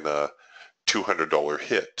taken a $200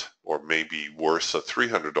 hit, or maybe worse, a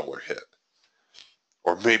 $300 hit,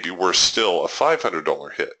 or maybe worse still, a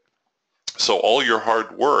 $500 hit. So all your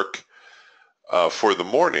hard work for the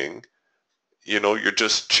morning, you're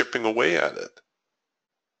just chipping away at it.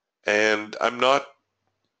 And I'm not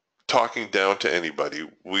talking down to anybody.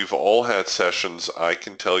 We've all had sessions, I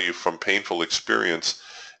can tell you from painful experience,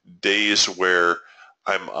 days where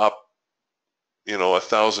I'm up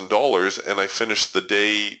 $1,000 and I finished the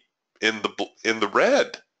day in the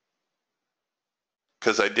red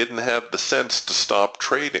because I didn't have the sense to stop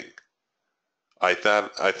trading. I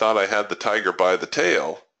thought I had the tiger by the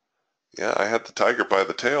tail. Yeah, I had the tiger by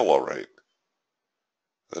the tail, all right.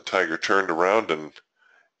 The tiger turned around and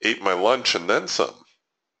ate my lunch and then some.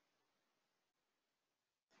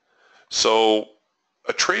 So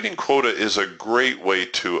a trading quota is a great way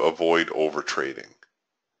to avoid overtrading.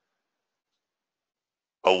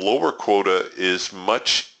 A lower quota is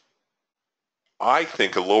I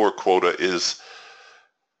think a lower quota is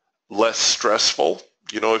less stressful.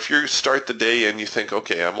 If you start the day and you think,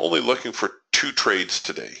 okay, I'm only looking for 2 trades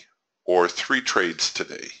today or 3 trades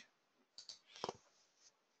today,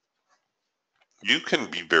 you can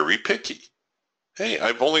be very picky. Hey,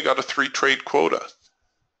 I've only got a 3 trade quota.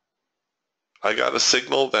 I got a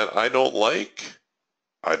signal that I don't like.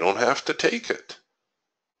 I don't have to take it.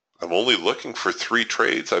 I'm only looking for 3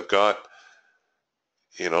 trades. I've got,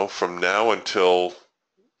 from now until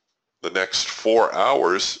the next 4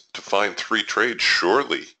 hours to find 3 trades.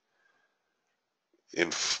 Surely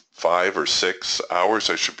in 5 or 6 hours,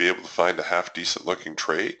 I should be able to find a half decent looking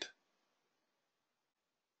trade.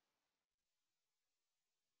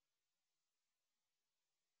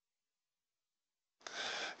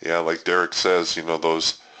 Yeah, like Derek says,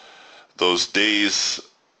 those days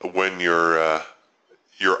when you're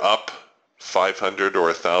up 500 or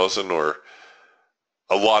 1,000 or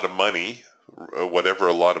a lot of money, whatever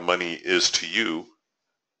a lot of money is to you,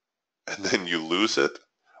 and then you lose it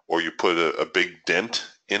or you put a big dent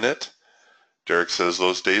in it. Derek says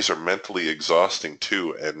those days are mentally exhausting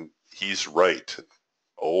too, and he's right.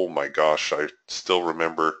 Oh my gosh, I still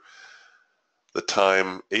remember the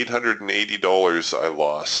time $880 I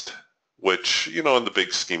lost, which, in the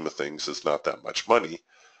big scheme of things is not that much money,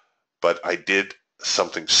 but I did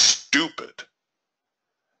something stupid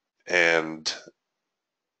and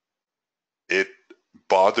it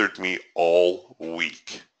bothered me all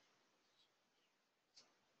week.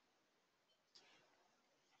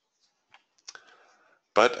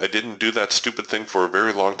 But I didn't do that stupid thing for a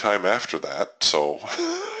very long time after that, so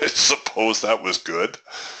I suppose that was good.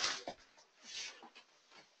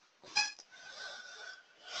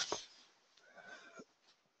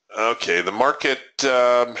 Okay, the market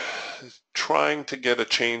trying to get a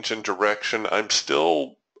change in direction. I'm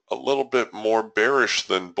still a little bit more bearish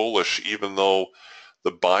than bullish, even though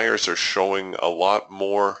the buyers are showing a lot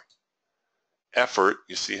more effort.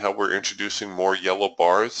 You see how we're introducing more yellow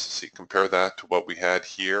bars? See, compare that to what we had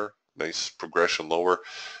here. Nice progression lower.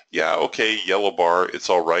 Yeah, okay, yellow bar, it's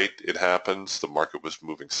all right. It happens. The market was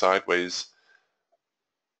moving sideways.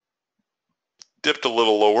 Dipped a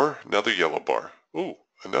little lower, another yellow bar. Ooh,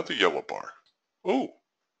 another yellow bar. Ooh,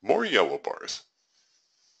 more yellow bars.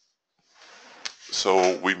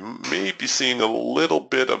 So we may be seeing a little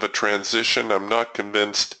bit of a transition. I'm not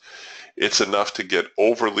convinced it's enough to get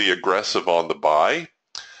overly aggressive on the buy.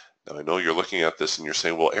 Now I know you're looking at this and you're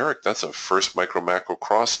saying, well, Eric, that's a first micro macro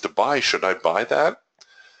cross to buy. Should I buy that?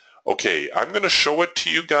 Okay, I'm going to show it to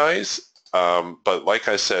you guys. But like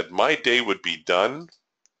I said, my day would be done.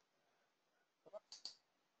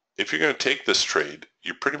 If you're going to take this trade,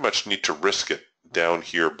 you pretty much need to risk it down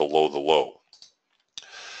here below the low.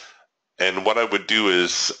 And what I would do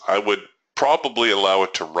is I would probably allow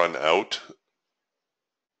it to run out.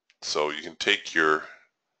 So you can take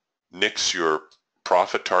nix your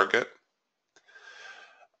profit target.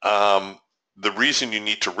 The reason you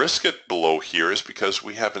need to risk it below here is because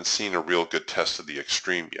we haven't seen a real good test of the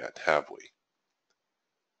extreme yet, have we?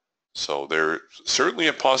 So there's certainly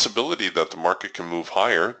a possibility that the market can move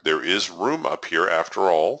higher. There is room up here after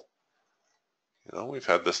all. We've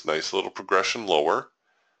had this nice little progression lower,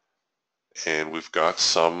 and we've got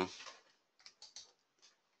some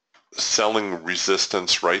selling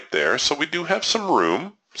resistance right there. So we do have some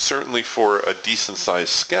room, certainly for a decent sized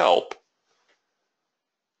scalp.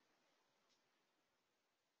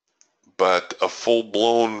 But a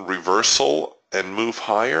full-blown reversal and move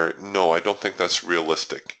higher? No, I don't think that's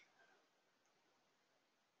realistic.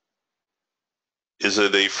 Is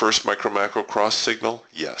it a first micro-macro cross signal?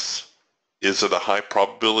 Yes. Is it a high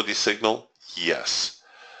probability signal? Yes.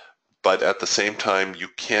 But at the same time, you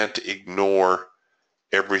can't ignore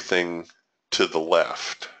everything to the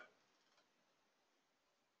left.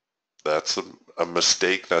 That's a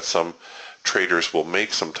mistake that some traders will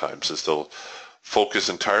make sometimes, is they'll focus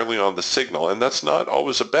entirely on the signal, and that's not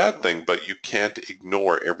always a bad thing, but you can't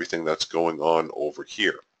ignore everything that's going on over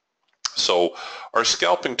here. So our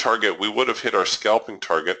scalping target, we would have hit our scalping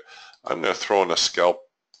target. I'm going to throw in a scalp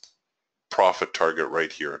profit target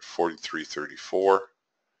right here at 43.34, or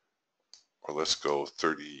let's go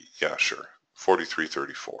 30, yeah, sure,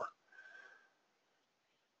 43.34.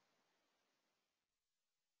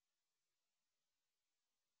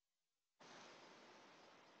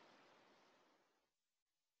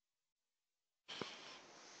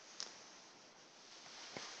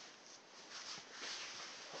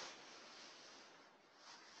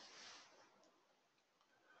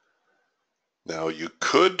 Now you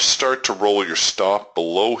could start to roll your stop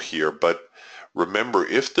below here, but remember,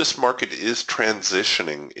 if this market is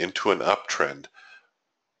transitioning into an uptrend,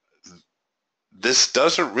 this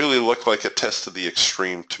doesn't really look like a test of the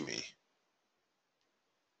extreme to me.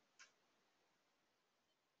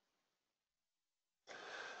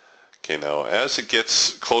 Okay, now as it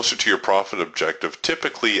gets closer to your profit objective,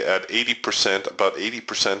 typically at 80%, about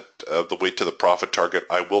 80% of the way to the profit target,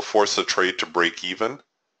 I will force the trade to break even.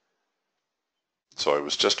 So I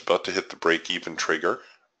was just about to hit the break even trigger.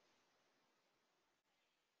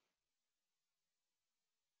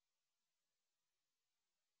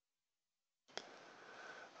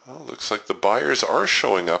 Well, looks like the buyers are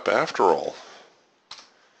showing up after all.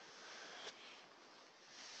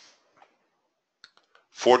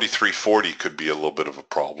 43.40 could be a little bit of a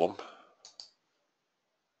problem.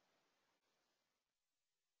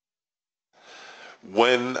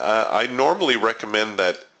 When I normally recommend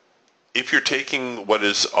that if you're taking what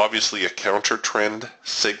is obviously a counter trend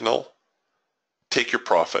signal, take your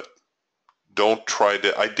profit. Don't try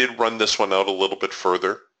to, I did run this one out a little bit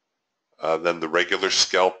further than the regular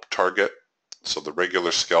scalp target. So the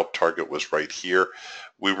regular scalp target was right here.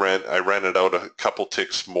 I ran it out a couple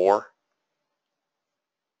ticks more.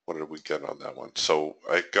 What did we get on that one? So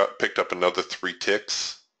I picked up another 3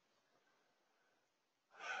 ticks.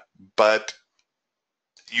 But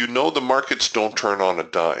you know the markets don't turn on a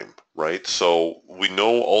dime, right? So we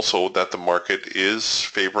know also that the market is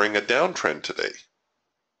favoring a downtrend today.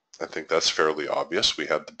 I think that's fairly obvious. We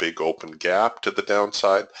had the big open gap to the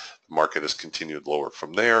downside. The market has continued lower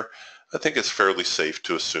from there. I think it's fairly safe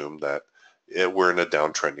to assume that we're in a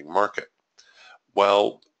downtrending market.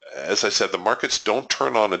 Well, as I said, the markets don't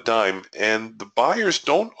turn on a dime, and the buyers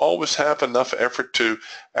don't always have enough effort to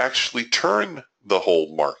actually turn the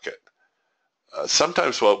whole market.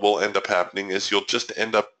 Sometimes what will end up happening is you'll just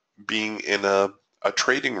end up being in a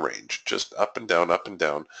trading range, just up and down, up and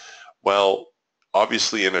down. Well,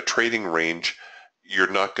 obviously in a trading range,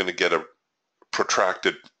 you're not going to get a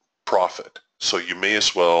protracted profit. So you may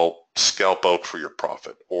as well scalp out for your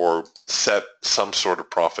profit or set some sort of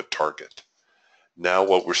profit target. Now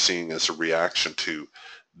what we're seeing is a reaction to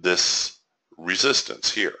this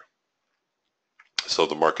resistance here. So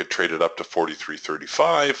the market traded up to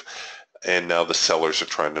 43.35, and now the sellers are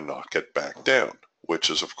trying to knock it back down, which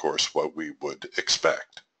is of course what we would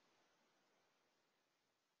expect.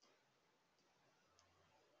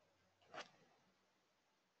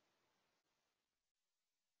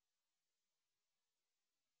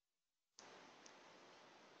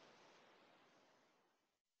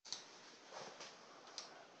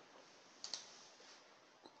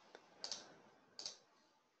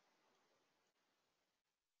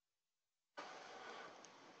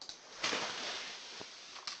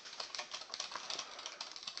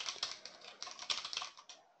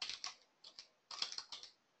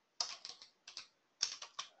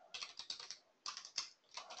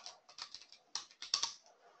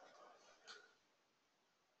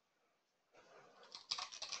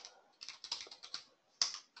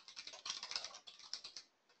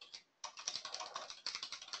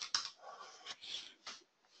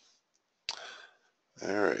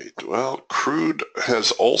 All right, well, crude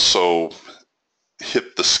has also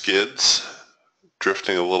hit the skids,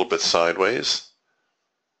 drifting a little bit sideways.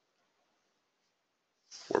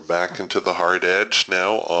 We're back into the hard edge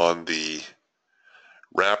now on the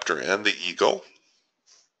Raptor and the Eagle,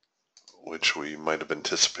 which we might have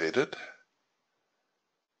anticipated.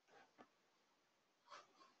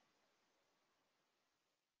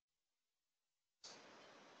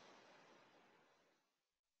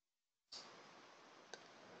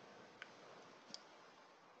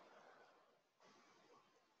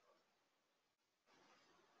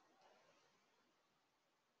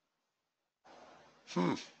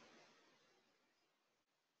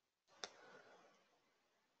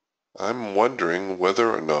 I'm wondering whether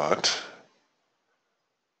or not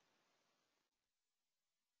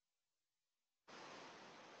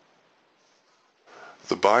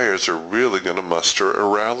the buyers are really going to muster a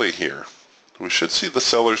rally here. We should see the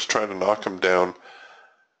sellers try to knock them down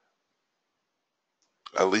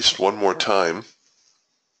at least one more time.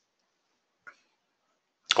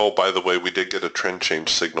 Oh, by the way, we did get a trend change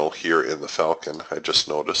signal here in the Falcon, I just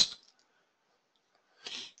noticed.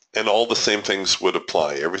 And all the same things would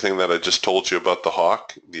apply. Everything that I just told you about the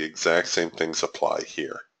hawk, the exact same things apply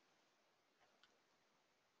here.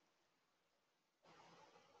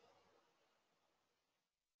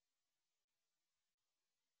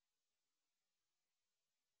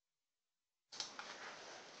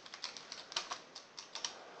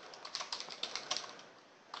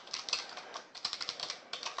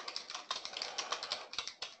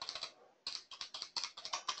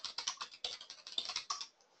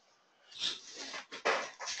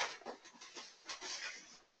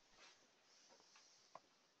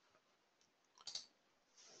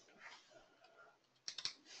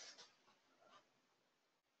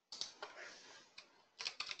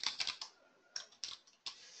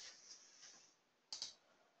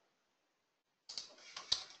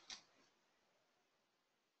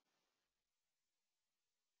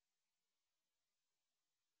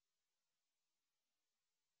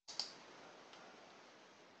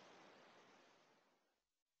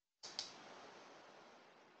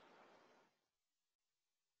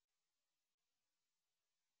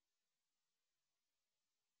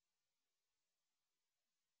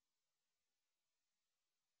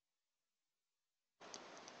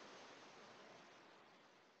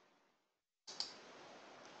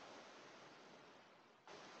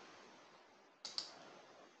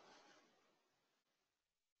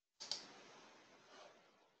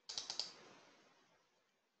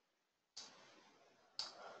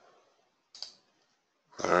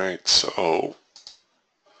 All right, so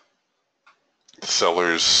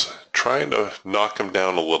sellers trying to knock them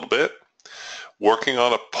down a little bit, working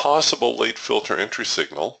on a possible late filter entry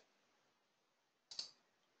signal.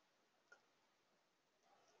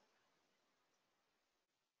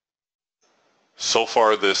 So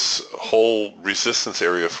far, this whole resistance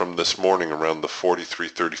area from this morning around the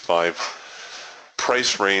 43.35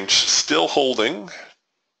 price range still holding.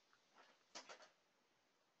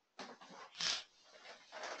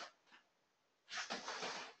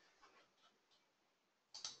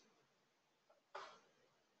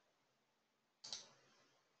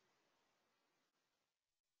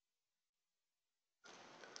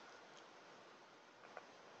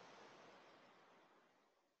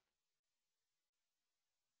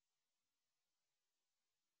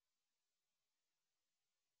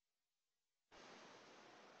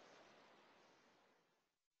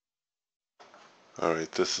 All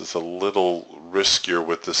right, this is a little riskier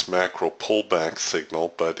with this macro pullback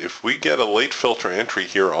signal, but if we get a late filter entry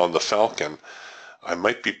here on the Falcon, I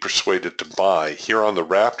might be persuaded to buy. Here on the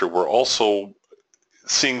Raptor, we're also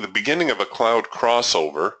seeing the beginning of a cloud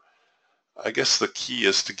crossover. I guess the key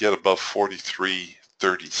is to get above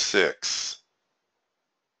 43.36.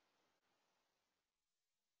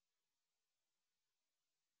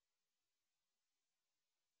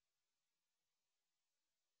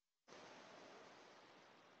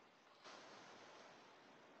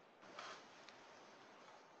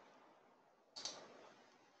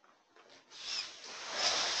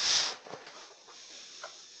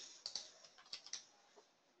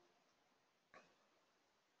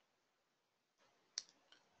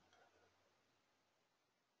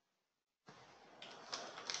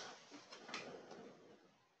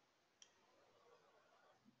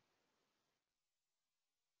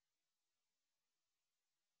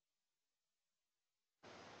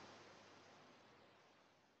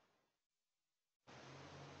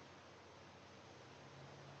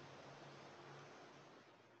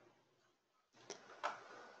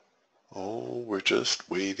 Oh, we're just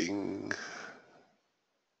waiting.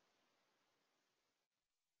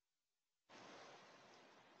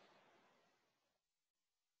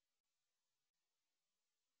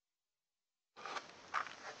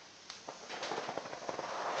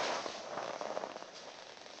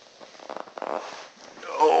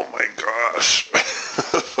 Oh my gosh.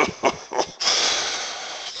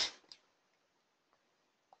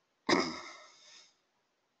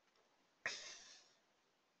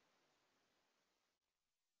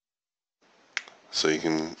 So you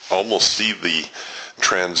can almost see the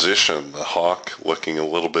transition, the Hawk looking a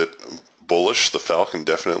little bit bullish, the Falcon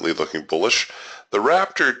definitely looking bullish. The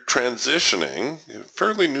Raptor transitioning,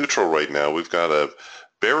 fairly neutral right now. We've got a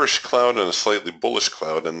bearish cloud and a slightly bullish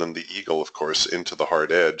cloud, and then the Eagle, of course, into the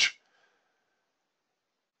hard edge.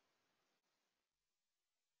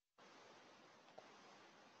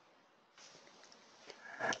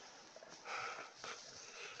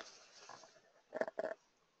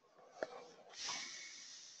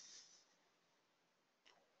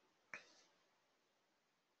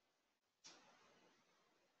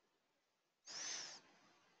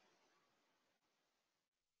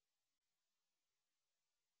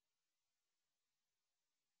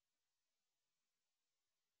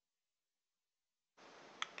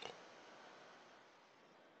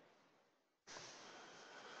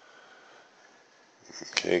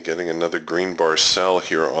 Okay, getting another green bar sell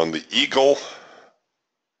here on the Eagle.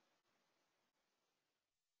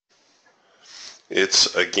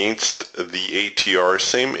 It's against the ATR,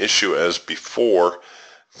 same issue as before.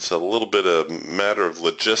 It's a little bit a matter of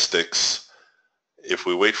logistics. If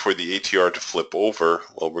we wait for the ATR to flip over,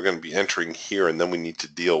 well, we're going to be entering here, and then we need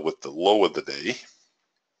to deal with the low of the day.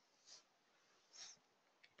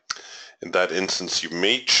 In that instance, you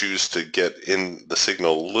may choose to get in the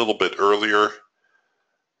signal a little bit earlier.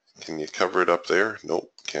 Can you cover it up there?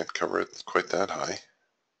 Nope, can't cover it quite that high.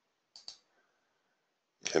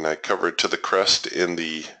 Can I cover it to the crest in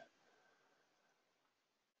the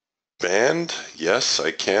band? Yes,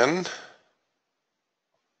 I can.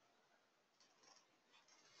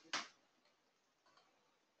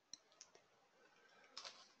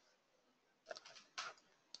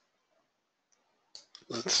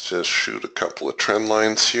 Let's just shoot a couple of trend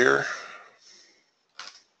lines here.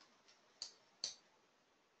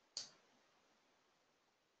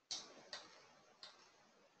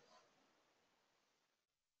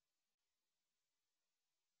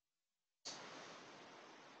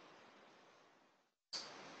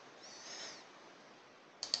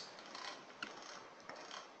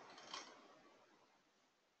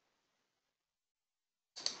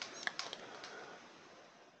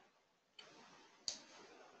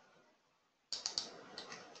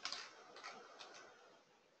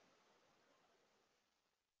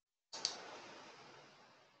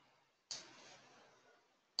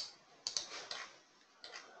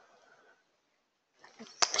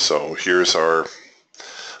 So here's our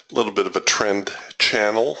little bit of a trend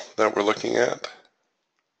channel that we're looking at.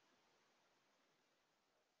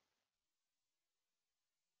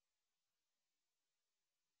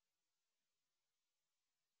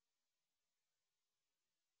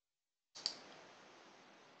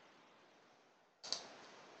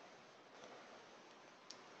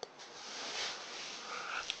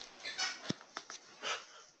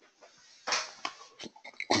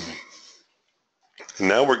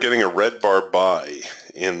 Now we're getting a red bar buy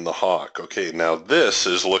in the hawk. Okay, now this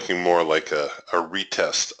is looking more like a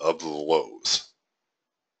retest of the lows.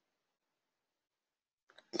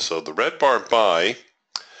 So the red bar buy,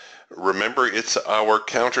 remember it's our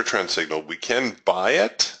counter trend signal. We can buy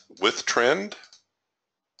it with trend.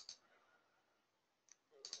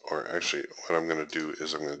 Or actually what I'm going to do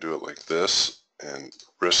is I'm going to do it like this and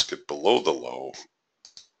risk it below the low.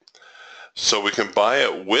 So we can buy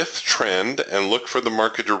it with trend and look for the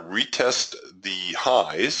market to retest the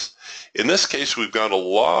highs. In this case, we've got a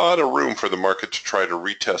lot of room for the market to try to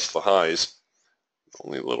retest the highs. The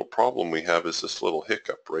only little problem we have is this little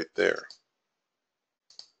hiccup right there.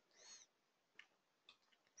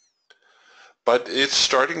 But it's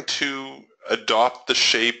starting to adopt the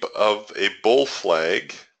shape of a bull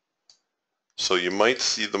flag. So you might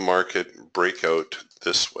see the market break out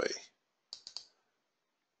this way.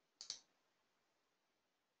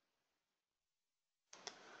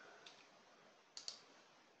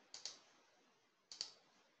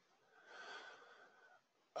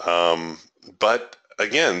 But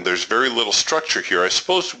again, there's very little structure here. I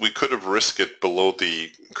suppose we could have risked it below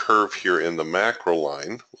the curve here in the macro line.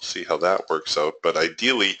 We'll see how that works out. But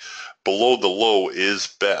ideally, below the low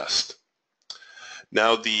is best.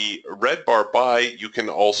 Now the red bar buy, you can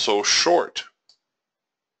also short.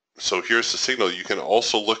 So here's the signal. You can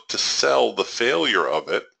also look to sell the failure of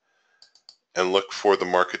it and look for the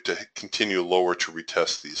market to continue lower to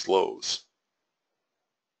retest these lows.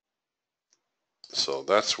 So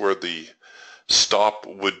that's where the stop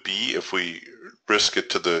would be if we risk it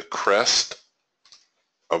to the crest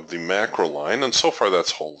of the macro line, and so far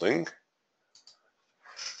that's holding.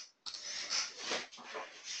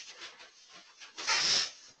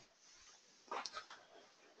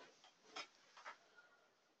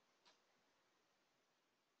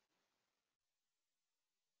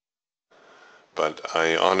 But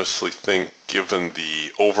I honestly think, given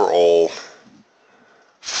the overall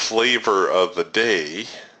flavor of the day,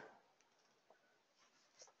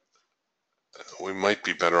 we might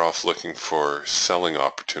be better off looking for selling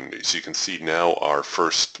opportunities. You can see now our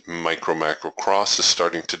first micro-macro cross is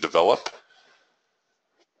starting to develop.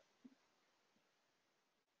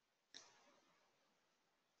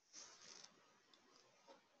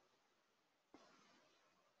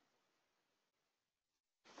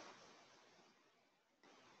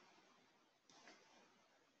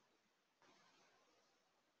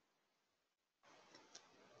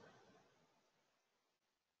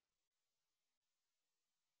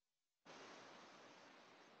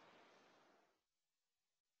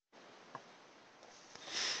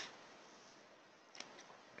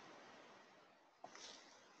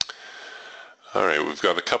 All right, we've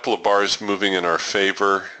got a couple of bars moving in our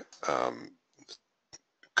favor.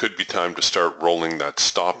 Could be time to start rolling that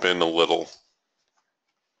stop in a little.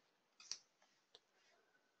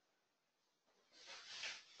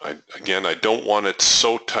 Again, I don't want it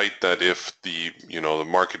so tight that if the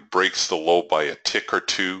market breaks the low by a tick or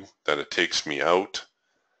two, that it takes me out.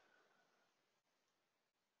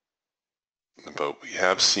 But we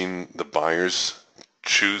have seen the buyers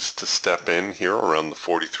choose to step in here around the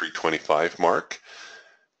 43.25 mark.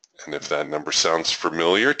 And if that number sounds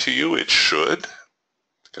familiar to you, it should,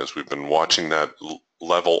 because we've been watching that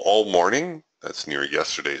level all morning. That's near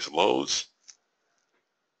yesterday's lows.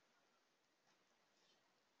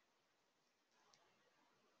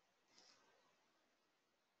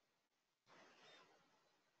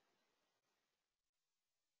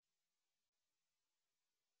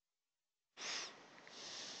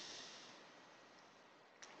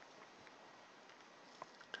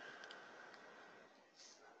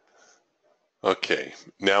 Okay,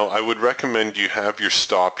 now I would recommend you have your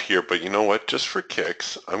stop here, but you know what, just for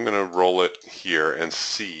kicks, I'm going to roll it here and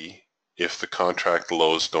see if the contract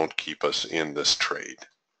lows don't keep us in this trade.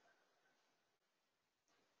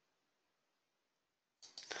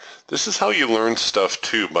 This is how you learn stuff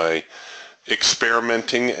too, by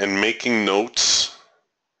experimenting and making notes,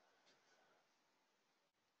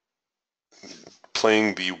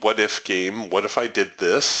 playing the what if game. What if I did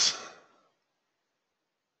this?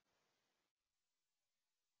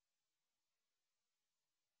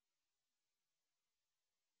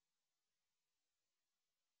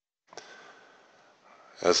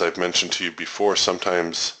 As I've mentioned to you before,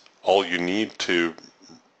 sometimes all you need to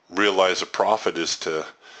realize a profit is to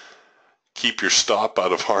keep your stop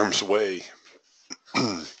out of harm's way.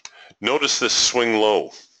 Notice this swing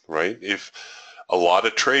low, right? If a lot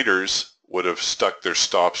of traders would have stuck their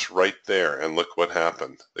stops right there, and look what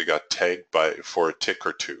happened. They got tagged for a tick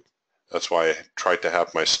or two. That's why I tried to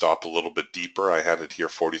have my stop a little bit deeper. I had it here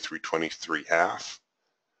 43.23.5.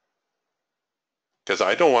 Because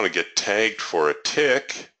I don't want to get tagged for a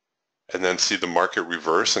tick and then see the market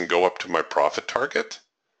reverse and go up to my profit target.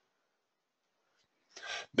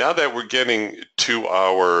 Now that we're getting to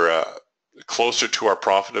our closer to our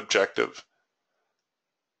profit objective,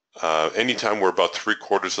 anytime we're about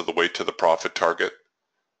 3/4 of the way to the profit target,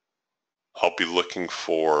 I'll be looking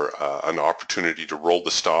for an opportunity to roll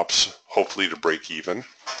the stops, hopefully to break even.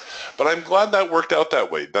 But I'm glad that worked out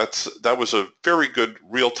that way. That was a very good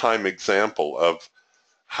real-time example of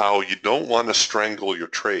how you don't want to strangle your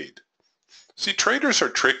trade. See, traders are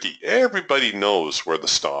tricky. Everybody knows where the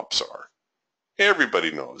stops are.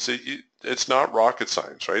 Everybody knows. It's not rocket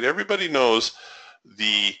science, right? Everybody knows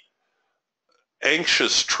the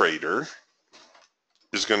anxious trader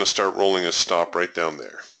is going to start rolling his stop right down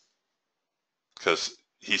there because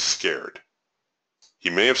he's scared. He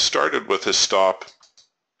may have started with his stop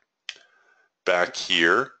back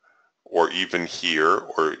here or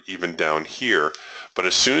even down here, but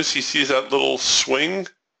as soon as he sees that little swing,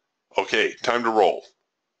 okay, time to roll.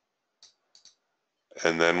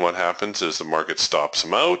 And then what happens is the market stops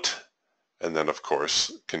him out and then of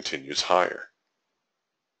course continues higher.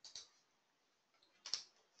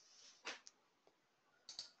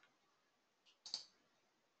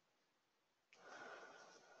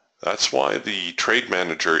 That's why the trade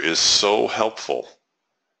manager is so helpful.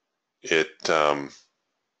 It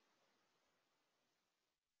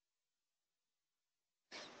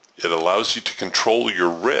allows you to control your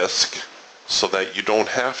risk so that you don't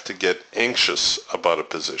have to get anxious about a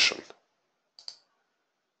position.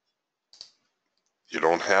 You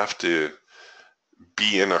don't have to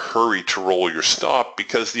be in a hurry to roll your stop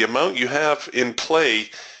because the amount you have in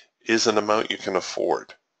play is an amount you can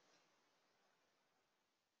afford.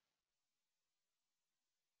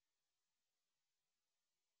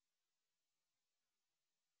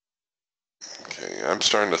 Okay, I'm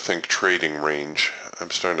starting to think trading range. I'm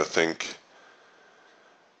starting to think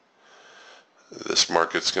this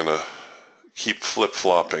market's going to keep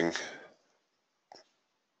flip-flopping.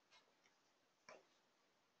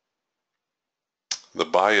 The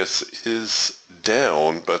bias is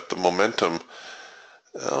down, but the momentum,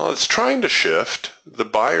 it's trying to shift. The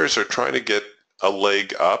buyers are trying to get a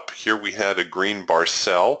leg up. Here we had a green bar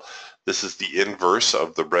sell. This is the inverse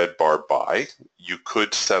of the red bar buy. You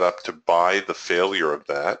could set up to buy the failure of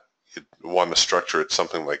that. You'd want to structure it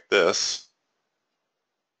something like this.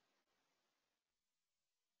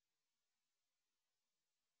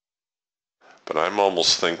 But I'm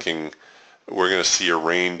almost thinking we're going to see a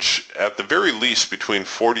range at the very least between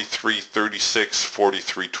 43.36,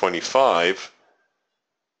 43.25,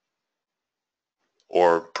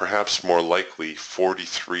 or perhaps more likely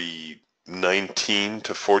 43.19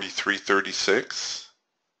 to 43.36.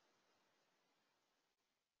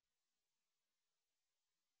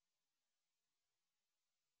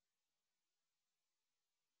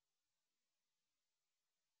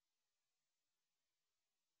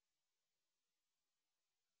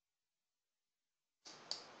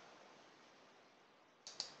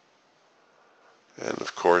 And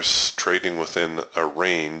of course, trading within a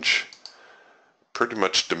range pretty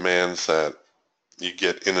much demands that you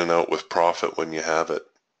get in and out with profit when you have it.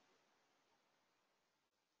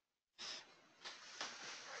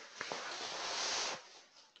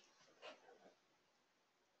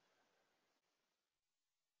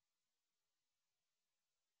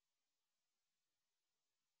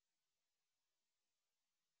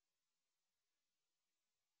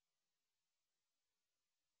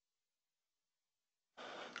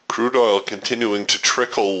 Crude oil continuing to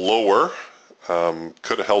trickle lower.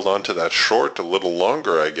 Could have held on to that short a little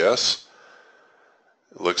longer, I guess.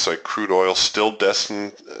 It looks like crude oil still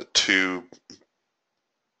destined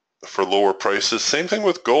for lower prices. Same thing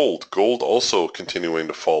with gold. Gold also continuing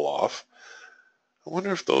to fall off. I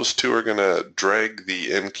wonder if those two are going to drag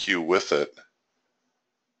the NQ with it.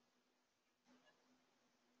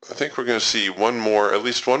 I think we're going to see at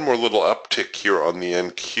least one more little uptick here on the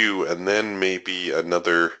NQ, and then maybe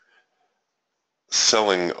another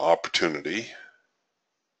selling opportunity.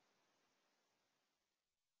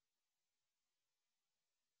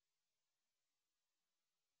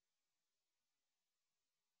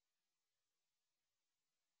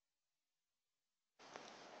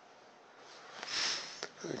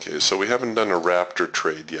 Okay, so we haven't done a Raptor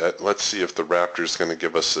trade yet. Let's see if the Raptor is going to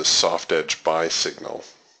give us this soft edge buy signal.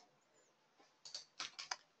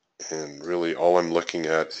 And really all I'm looking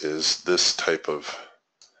at is this type of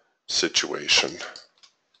situation.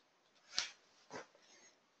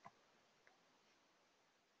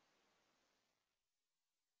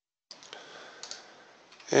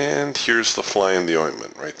 And here's the fly in the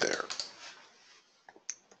ointment right there.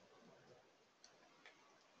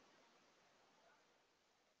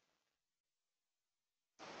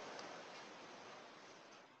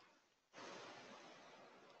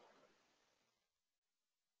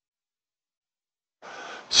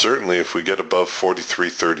 Certainly if we get above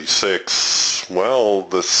 43.36, well,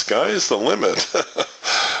 the sky's the limit.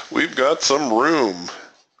 We've got some room.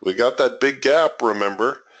 We got that big gap,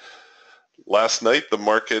 remember? Last night the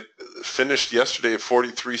market finished yesterday at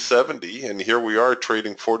 43.70, and here we are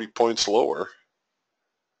trading 40 points lower.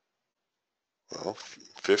 Well,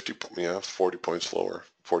 40 points lower,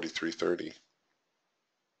 43.30.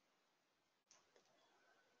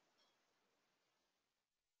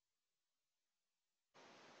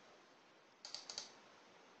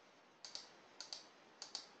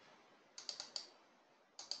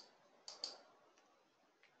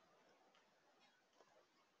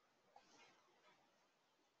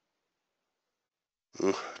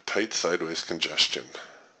 Ooh, tight sideways congestion.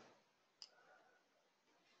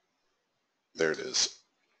 There it is.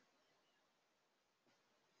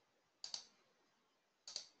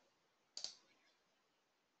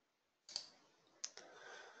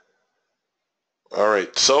 All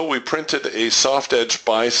right, so we printed a soft edge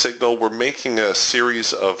buy signal. We're making a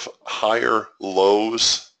series of higher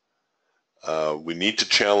lows. We need to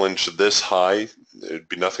challenge this high. There'd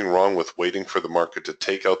be nothing wrong with waiting for the market to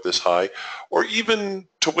take out this high, or even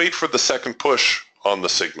to wait for the second push on the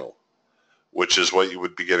signal, which is what you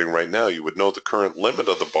would be getting right now. You would know the current limit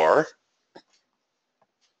of the bar,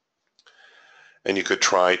 and you could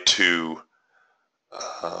try to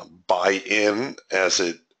buy in as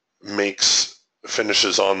it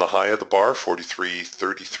finishes on the high of the bar,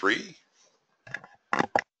 43.33.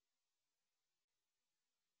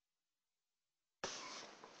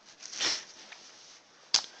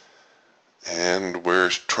 And we're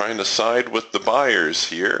trying to side with the buyers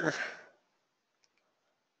here.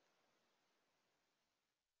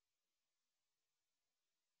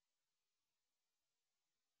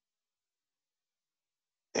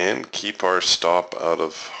 And keep our stop out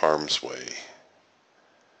of harm's way.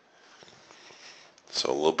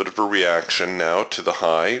 So a little bit of a reaction now to the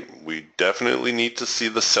high. We definitely need to see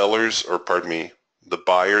the sellers, or pardon me, the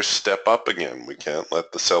buyers step up again. We can't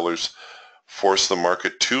let the sellers force the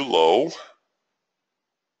market too low,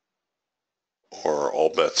 or all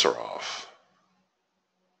bets are off.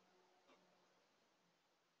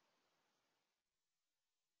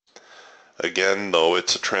 Again, though,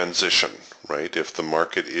 it's a transition, right? If the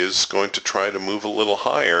market is going to try to move a little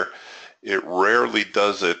higher, it rarely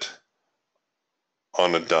does it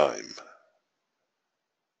on a dime.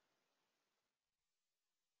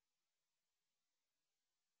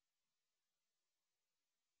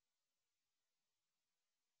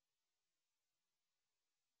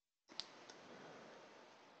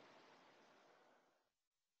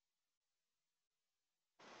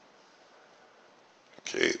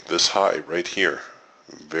 Okay, this high right here,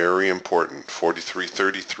 very important,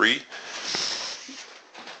 43.33,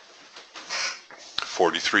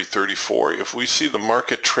 43.34. If we see the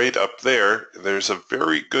market trade up there, there's a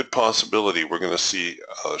very good possibility we're going to see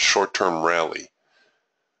a short-term rally.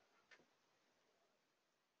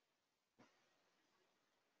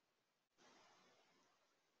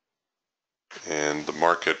 And the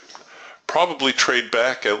market probably trade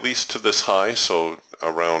back at least to this high, so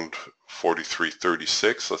around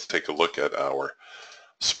 43.36. Let's take a look at our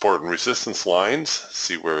support and resistance lines,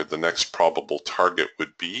 see where the next probable target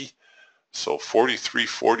would be. So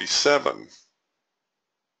 43.47.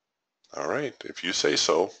 All right, if you say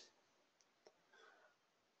so.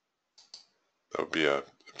 That would be a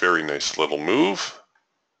very nice little move.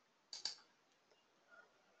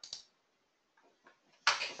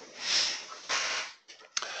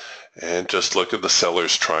 And just look at the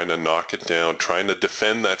sellers trying to knock it down, trying to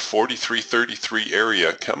defend that 43.33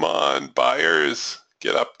 area. Come on, buyers,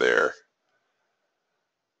 get up there.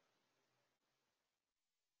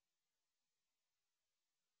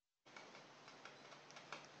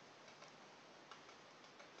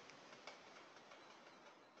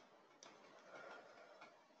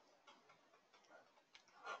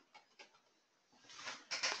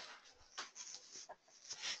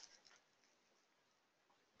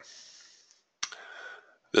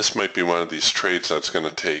 This might be one of these trades that's going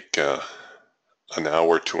to take a an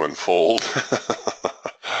hour to unfold.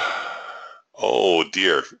 Oh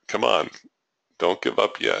dear, come on, don't give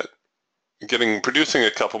up yet. Producing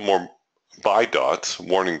a couple more buy dots,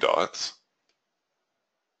 warning dots.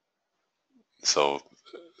 So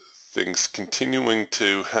things continuing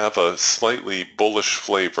to have a slightly bullish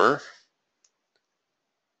flavor.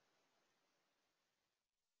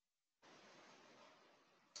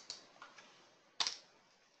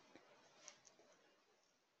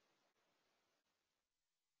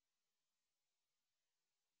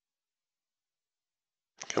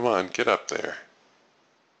 Come on, get up there.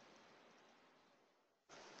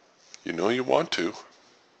 You know you want to.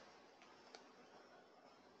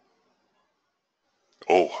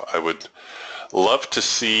 Oh, I would love to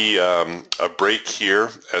see a break here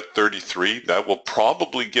at 33. That will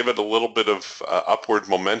probably give it a little bit of upward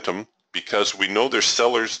momentum because we know there's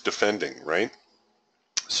sellers defending, right?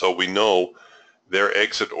 So we know their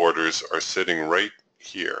exit orders are sitting right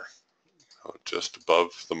here, just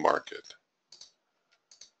above the market.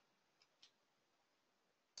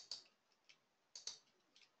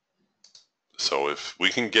 So if we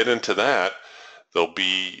can get into that, there'll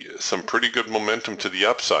be some pretty good momentum to the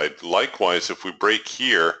upside. Likewise, if we break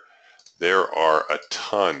here, there are a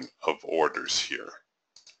ton of orders here.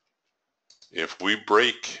 If we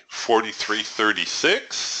break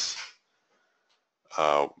 43.36,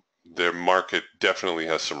 the market definitely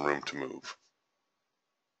has some room to move.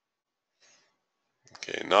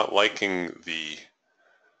 Okay, not liking the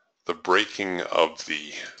breaking of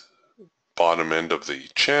the bottom end of the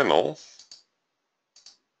channel.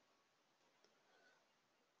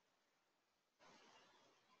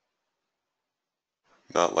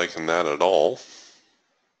 Not liking that at all.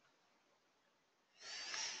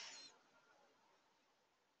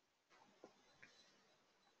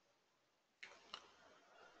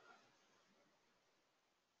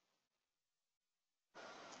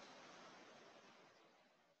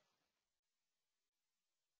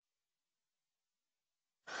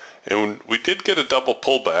 And we did get a double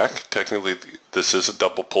pullback. Technically, this is a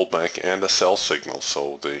double pullback and a sell signal.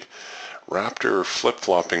 So the Raptor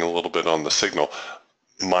flip-flopping a little bit on the signal.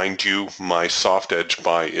 Mind you, my soft edge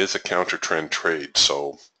buy is a counter trend trade.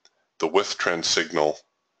 So the with trend signal,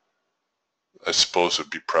 I suppose,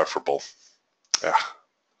 would be preferable. Yeah.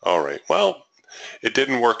 All right. Well, it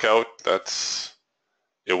didn't work out. It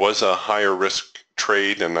was a higher risk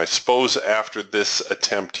trade, and I suppose after this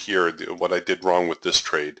attempt here, what I did wrong with this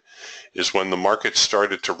trade is when the market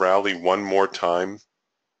started to rally one more time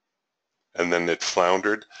and then it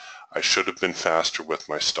floundered, I should have been faster with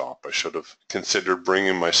my stop. I should have considered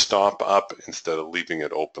bringing my stop up instead of leaving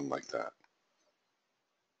it open like that.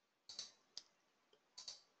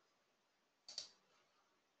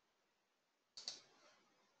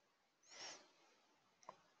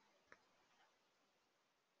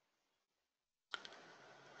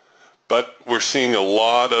 But we're seeing a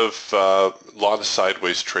lot of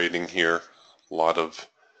sideways trading here, a lot of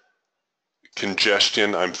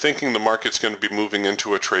congestion. I'm thinking the market's going to be moving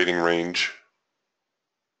into a trading range.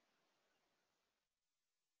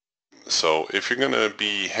 So if you're going to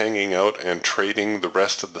be hanging out and trading the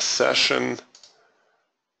rest of the session,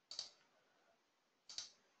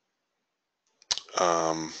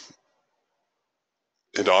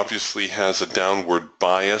 it obviously has a downward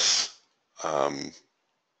bias,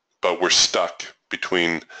 but we're stuck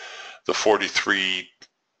between the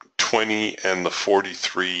 43.20 and the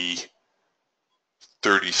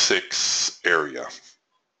 43.36 area.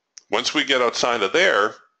 Once we get outside of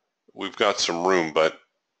there, we've got some room, but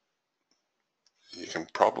you can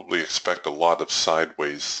probably expect a lot of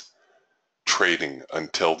sideways trading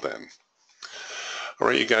until then. All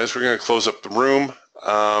right, you guys, we're going to close up the room.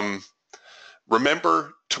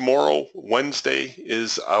 Remember, tomorrow, Wednesday,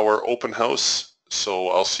 is our open house, so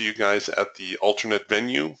I'll see you guys at the alternate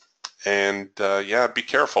venue. And yeah, be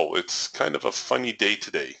careful. It's kind of a funny day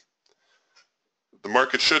today. The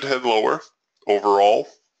market should head lower overall,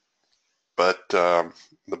 but the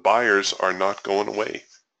buyers are not going away.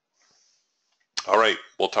 All right,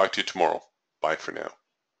 we'll talk to you tomorrow. Bye for now.